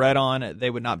they had red on, they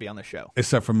would not be on the show.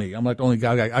 Except for me. I'm like the only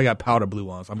guy. I got powder blue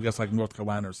on, so I'm guess like North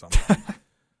Carolina or something.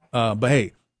 But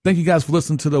hey, thank you guys for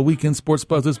listening to the Weekend Sports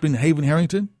Buzz. This has been Haven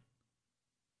Harrington.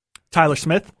 Tyler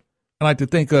Smith. I'd like to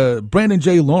thank Brandon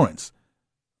J. Lawrence,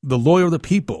 the lawyer of the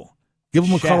people. Give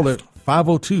him a call at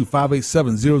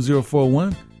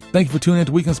 502-587-0041. Thank you for tuning in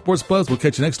to Weekend Sports Buzz. We'll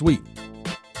catch you next week.